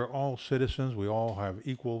are all citizens. We all have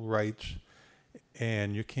equal rights.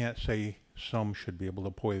 And you can't say some should be able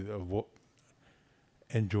to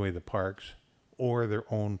enjoy the parks or their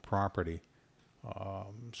own property.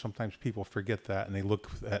 Sometimes people forget that, and they look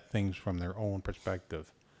at things from their own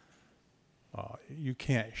perspective. You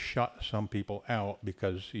can't shut some people out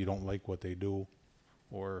because you don't like what they do,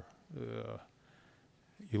 or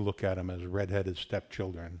you look at them as redheaded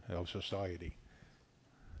stepchildren of society.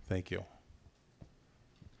 Thank you.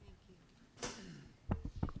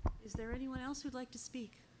 Is Is there anyone else who'd like to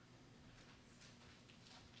speak?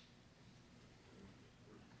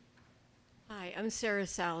 Hi, I'm Sarah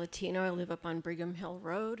Salatino. I live up on Brigham Hill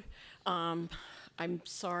Road. I'm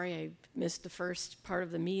sorry I missed the first part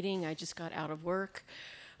of the meeting. I just got out of work.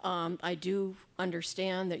 I do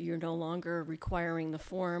understand that you're no longer requiring the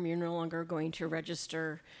form. You're no longer going to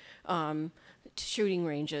register shooting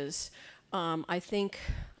ranges. I think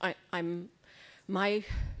my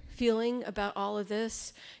feeling about all of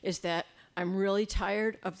this is that I'm really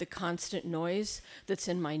tired of the constant noise that's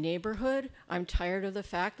in my neighborhood. I'm tired of the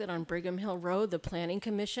fact that on Brigham Hill Road, the Planning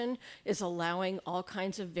Commission is allowing all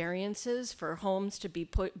kinds of variances for homes to be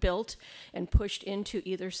built and pushed into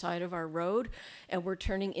either side of our road, and we're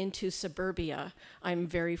turning into suburbia. I'm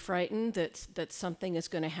very frightened that something is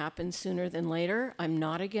going to happen sooner than later. I'm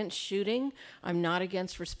not against shooting. I'm not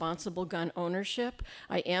against responsible gun ownership.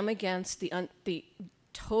 I am against the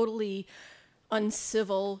totally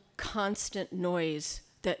uncivil, constant noise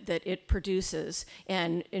that it produces.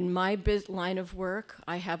 And in my line of work,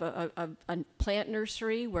 I have a plant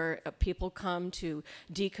nursery where people come to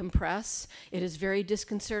decompress. It is very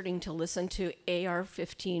disconcerting to listen to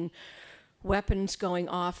AR-15 weapons going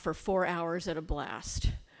off for 4 hours at a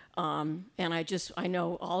blast. And I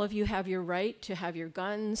know all of you have your right to have your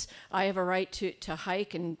guns. I have a right to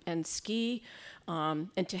hike and ski.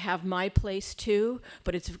 And to have my place too,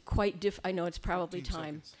 but it's quite I know it's probably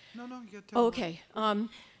time. No, you got to. Oh, okay.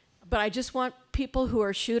 But I just want people who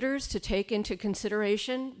are shooters to take into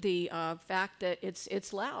consideration the fact that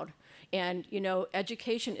it's loud. And, you know,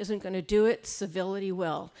 education isn't going to do it, civility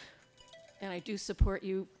will. And I do support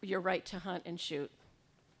your right to hunt and shoot.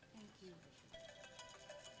 Thank you.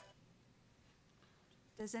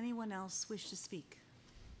 Does anyone else wish to speak?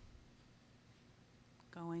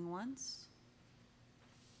 Going once?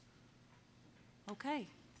 Okay,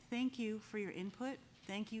 thank you for your input.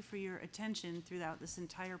 Thank you for your attention throughout this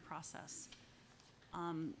entire process.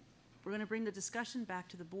 We're going to bring the discussion back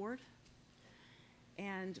to the board.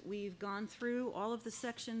 And we've gone through all of the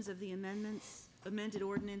sections of the amended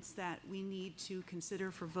ordinance that we need to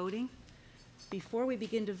consider for voting. Before we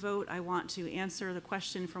begin to vote, I want to answer the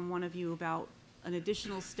question from one of you about an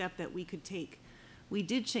additional step that we could take. We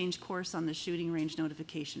did change course on the shooting range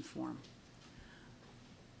notification form,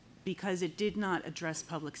 because it did not address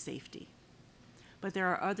public safety. But there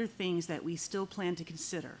are other things that we still plan to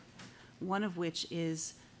consider, one of which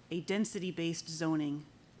is a density-based zoning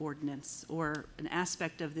ordinance, or an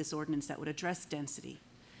aspect of this ordinance that would address density.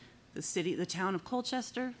 The town of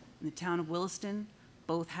Colchester and the town of Williston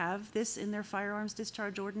both have this in their firearms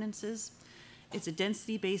discharge ordinances. It's a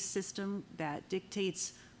density-based system that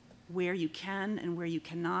dictates where you can and where you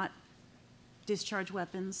cannot discharge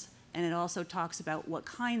weapons. And it also talks about what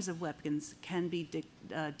kinds of weapons can be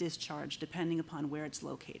discharged depending upon where it's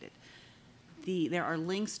located. There are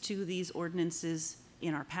links to these ordinances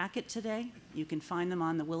in our packet today. You can find them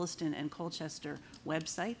on the Williston and Colchester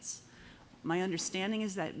websites. My understanding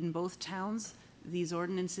is that in both towns, these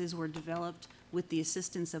ordinances were developed with the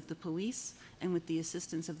assistance of the police and with the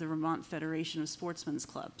assistance of the Vermont Federation of Sportsmen's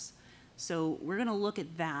Clubs. So we're going to look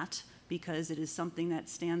at that because it is something that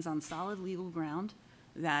stands on solid legal ground,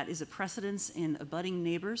 that is a precedence in abutting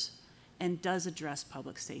neighbors, and does address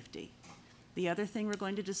public safety. The other thing we're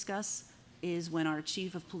going to discuss is when our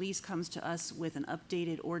chief of police comes to us with an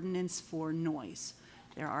updated ordinance for noise.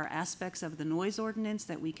 There are aspects of the noise ordinance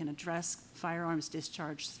that we can address firearms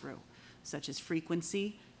discharge through, such as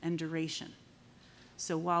frequency and duration.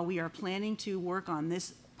 So while we are planning to work on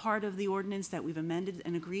this part of the ordinance that we've amended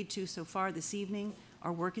and agreed to so far this evening,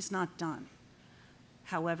 our work is not done.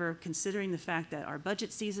 However, considering the fact that our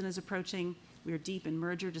budget season is approaching, we are deep in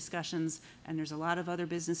merger discussions, and there's a lot of other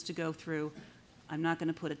business to go through. I'm not going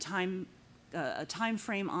to put a time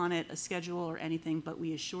frame on it, a schedule or anything, but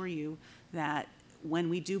we assure you that when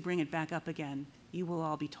we do bring it back up again, you will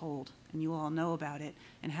all be told, and you all know about it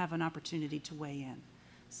and have an opportunity to weigh in.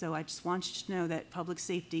 So I just want you to know that public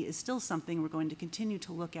safety is still something we're going to continue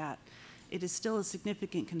to look at. It is still a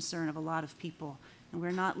significant concern of a lot of people, and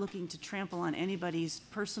we're not looking to trample on anybody's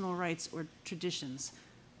personal rights or traditions,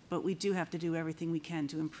 but we do have to do everything we can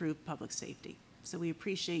to improve public safety. So we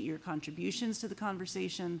appreciate your contributions to the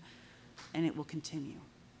conversation, and it will continue.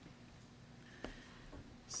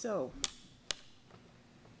 So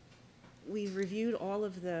we've reviewed all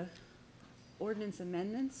of the ordinance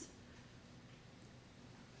amendments.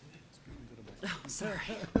 Oh, sorry.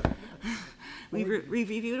 We've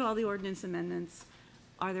reviewed all the ordinance amendments.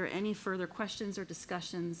 Are there any further questions or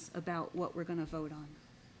discussions about what we're going to vote on?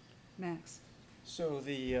 Max? So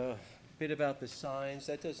the bit about the signs,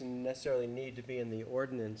 that doesn't necessarily need to be in the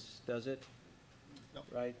ordinance, does it? No.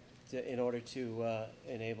 Right? in order to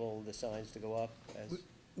enable the signs to go up as?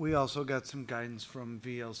 We also got some guidance from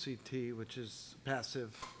VLCT, which is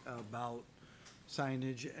passive, about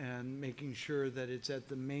signage and making sure that it's at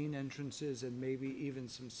the main entrances and maybe even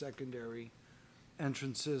some secondary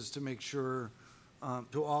entrances to make sure,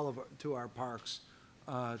 to our parks,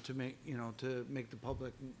 to make the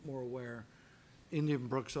public more aware. Indian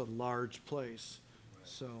Brook's a large place,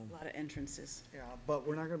 so. A lot of entrances. Yeah, but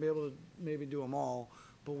we're not gonna be able to maybe do them all,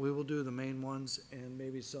 but we will do the main ones and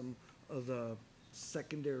maybe some of the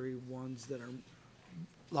secondary ones that are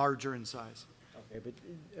larger in size. Okay, but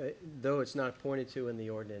though it's not pointed to in the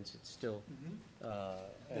ordinance, it's still an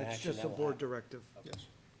That's action just that a will board happen. directive. Okay. Yes.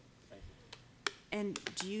 Thank you. And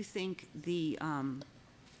do you think the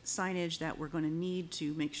signage that we're going to need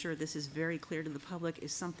to make sure this is very clear to the public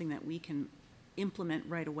is something that we can implement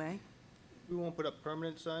right away? We won't put up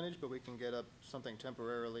permanent signage, but we can get up something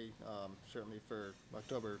temporarily, certainly for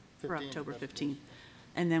October 15th. For October 15th.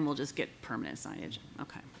 And then we'll just get permanent signage.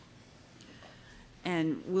 Okay.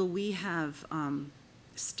 And will we have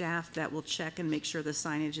staff that will check and make sure the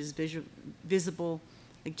signage is visible,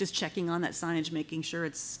 like just checking on that signage, making sure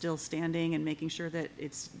it's still standing and making sure that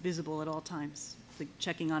it's visible at all times, like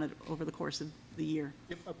checking on it over the course of the year?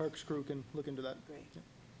 Yep, our parks crew can look into that. Great. Yep.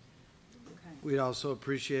 Okay. We'd also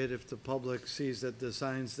appreciate if the public sees that the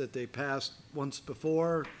signs that they passed once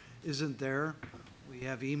before isn't there. We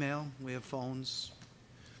have email, we have phones.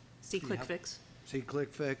 See Click Fix. See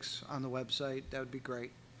Click Fix on the website, that would be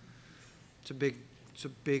great. It's a big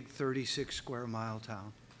 36 square mile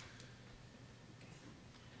town.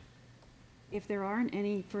 If there aren't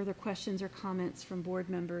any further questions or comments from board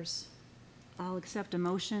members, I'll accept a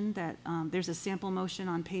motion that, there's a sample motion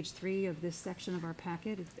on page 3 of this section of our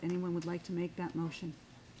packet, if anyone would like to make that motion.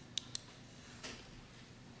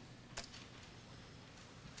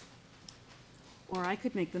 Or I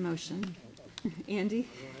could make the motion. Andy? Go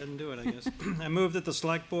ahead and do it, I guess. I move that the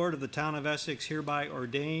Select Board of the Town of Essex hereby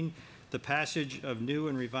ordain the passage of new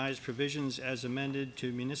and revised provisions as amended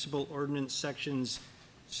to Municipal Ordinance Sections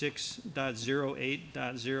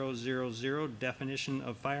 6.08.000, definition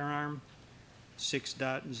of firearm,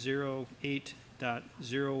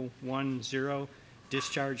 6.08.010,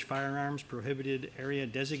 discharge firearms prohibited area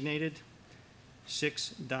designated,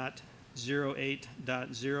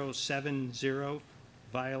 6.08.070,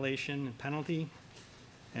 violation and penalty,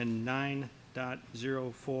 and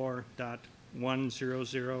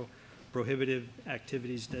 9.04.100, prohibitive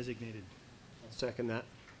activities designated. I'll second that.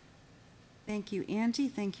 Thank you, Andy.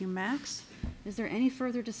 Thank you, Max. Is there any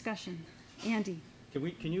further discussion? Andy?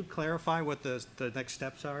 Can you clarify what the next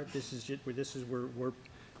steps are? This is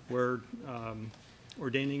we're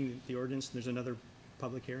ordaining the ordinance, and there's another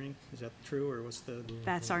public hearing? Is that true, or what's the?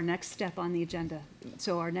 That's our next step on the agenda.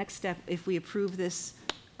 So our next step, if we approve this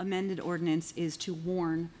amended ordinance, is to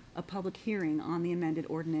warn a public hearing on the amended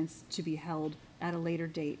ordinance to be held at a later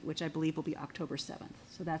date, which I believe will be October 7th.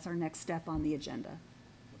 So that's our next step on the agenda.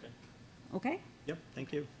 Okay. Okay? Yep,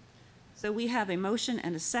 thank you. So we have a motion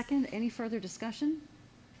and a second. Any further discussion?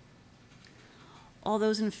 All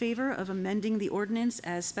those in favor of amending the ordinance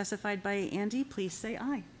as specified by Andy, please say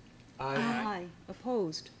aye. Aye. Aye.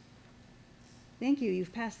 Opposed? Thank you.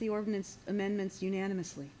 You've passed the ordinance amendments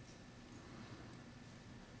unanimously.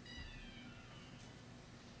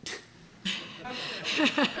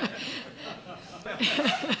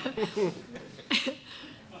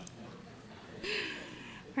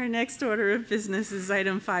 Our next order of business is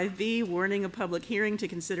item 5B, warning a public hearing to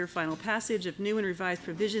consider final passage of new and revised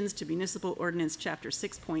provisions to Municipal Ordinance Chapter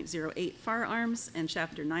 6.08 Firearms and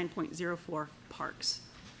Chapter 9.04 Parks.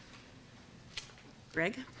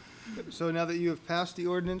 Greg? So now that you have passed the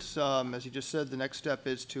ordinance, as you just said, the next step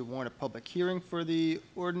is to warn a public hearing for the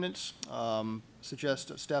ordinance.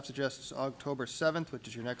 Staff suggests October 7th, which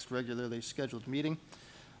is your next regularly scheduled meeting.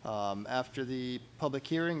 After the public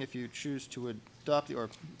hearing, if you choose to adopt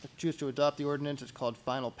the ordinance, it's called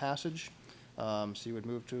final passage. So you would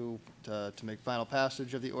move to make final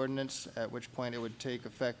passage of the ordinance, at which point it would take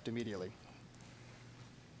effect immediately.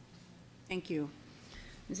 Thank you.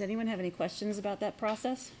 Does anyone have any questions about that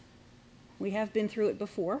process? We have been through it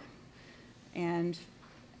before, and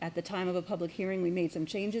at the time of a public hearing, we made some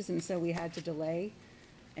changes, and so we had to delay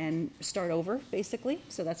and start over, basically.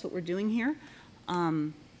 So that's what we're doing here.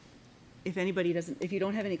 If you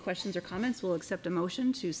don't have any questions or comments, we'll accept a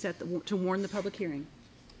motion to warn the public hearing.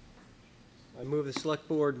 I move the Select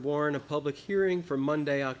Board warn a public hearing for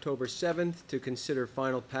Monday, October 7th to consider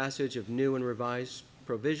final passage of new and revised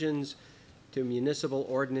provisions to Municipal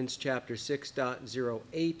Ordinance Chapter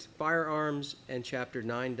 6.08 Firearms and Chapter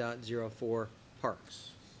 9.04 Parks.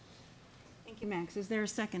 Thank you, Max. Is there a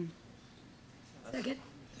second? Second.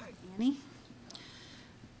 Annie?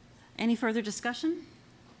 Any further discussion?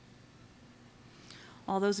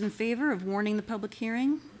 All those in favor of warning the public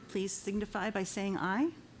hearing, please signify by saying aye.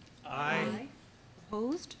 Aye.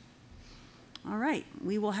 Opposed? All right,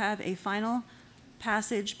 we will have a final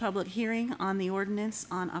passage public hearing on the ordinance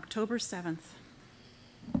on October 7th.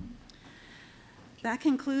 That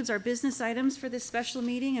concludes our business items for this special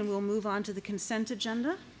meeting, and we'll move on to the consent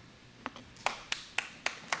agenda.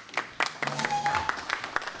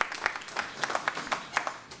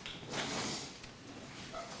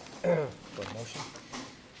 Motion?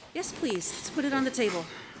 Yes, please, let's put it on the table.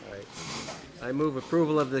 All right. I move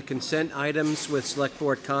approval of the consent items with select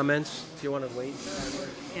board comments. Do you want to wait?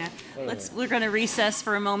 Yeah, we're going to recess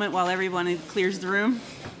for a moment while everyone clears the room.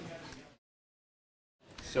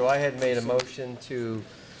 So I had made a motion to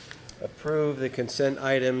approve the consent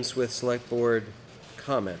items with select board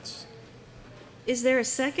comments. Is there a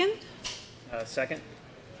second? Second.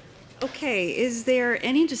 Okay, is there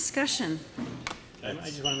any discussion? I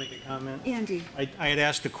just want to make a comment. Andy? I had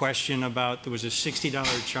asked a question about, there was a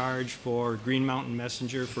 $60 charge for Green Mountain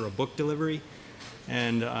Messenger for a book delivery.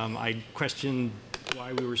 And I questioned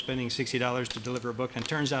why we were spending $60 to deliver a book. And it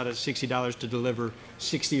turns out it's $60 to deliver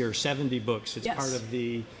 60 or 70 books. It's Yes. part of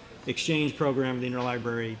the exchange program, the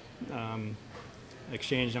interlibrary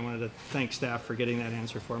exchange. I wanted to thank staff for getting that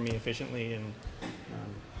answer for me efficiently. And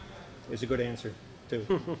it was a good answer, too.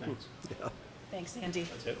 Thanks. Yeah. Thanks, Andy.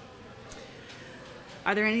 That's it.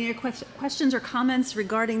 Are there any other questions or comments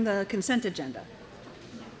regarding the consent agenda?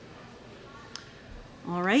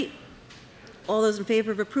 All right. All those in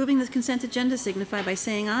favor of approving the consent agenda signify by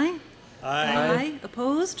saying aye. Aye.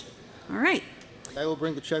 Opposed? All right. I will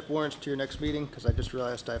bring the check warrants to your next meeting, because I just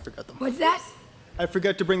realized I forgot them. What's that? I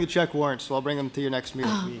forgot to bring the check warrants, so I'll bring them to your next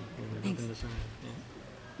meeting. Oh, thanks.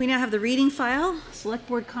 We now have the reading file. Select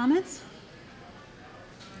board comments?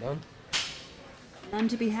 None? None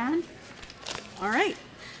to be had? All right.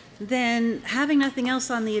 Then, having nothing else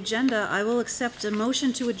on the agenda, I will accept a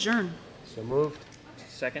motion to adjourn. So moved.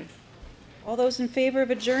 Second. All those in favor of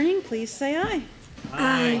adjourning, please say aye.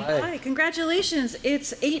 Aye. Aye. Congratulations.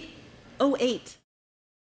 It's 8:08.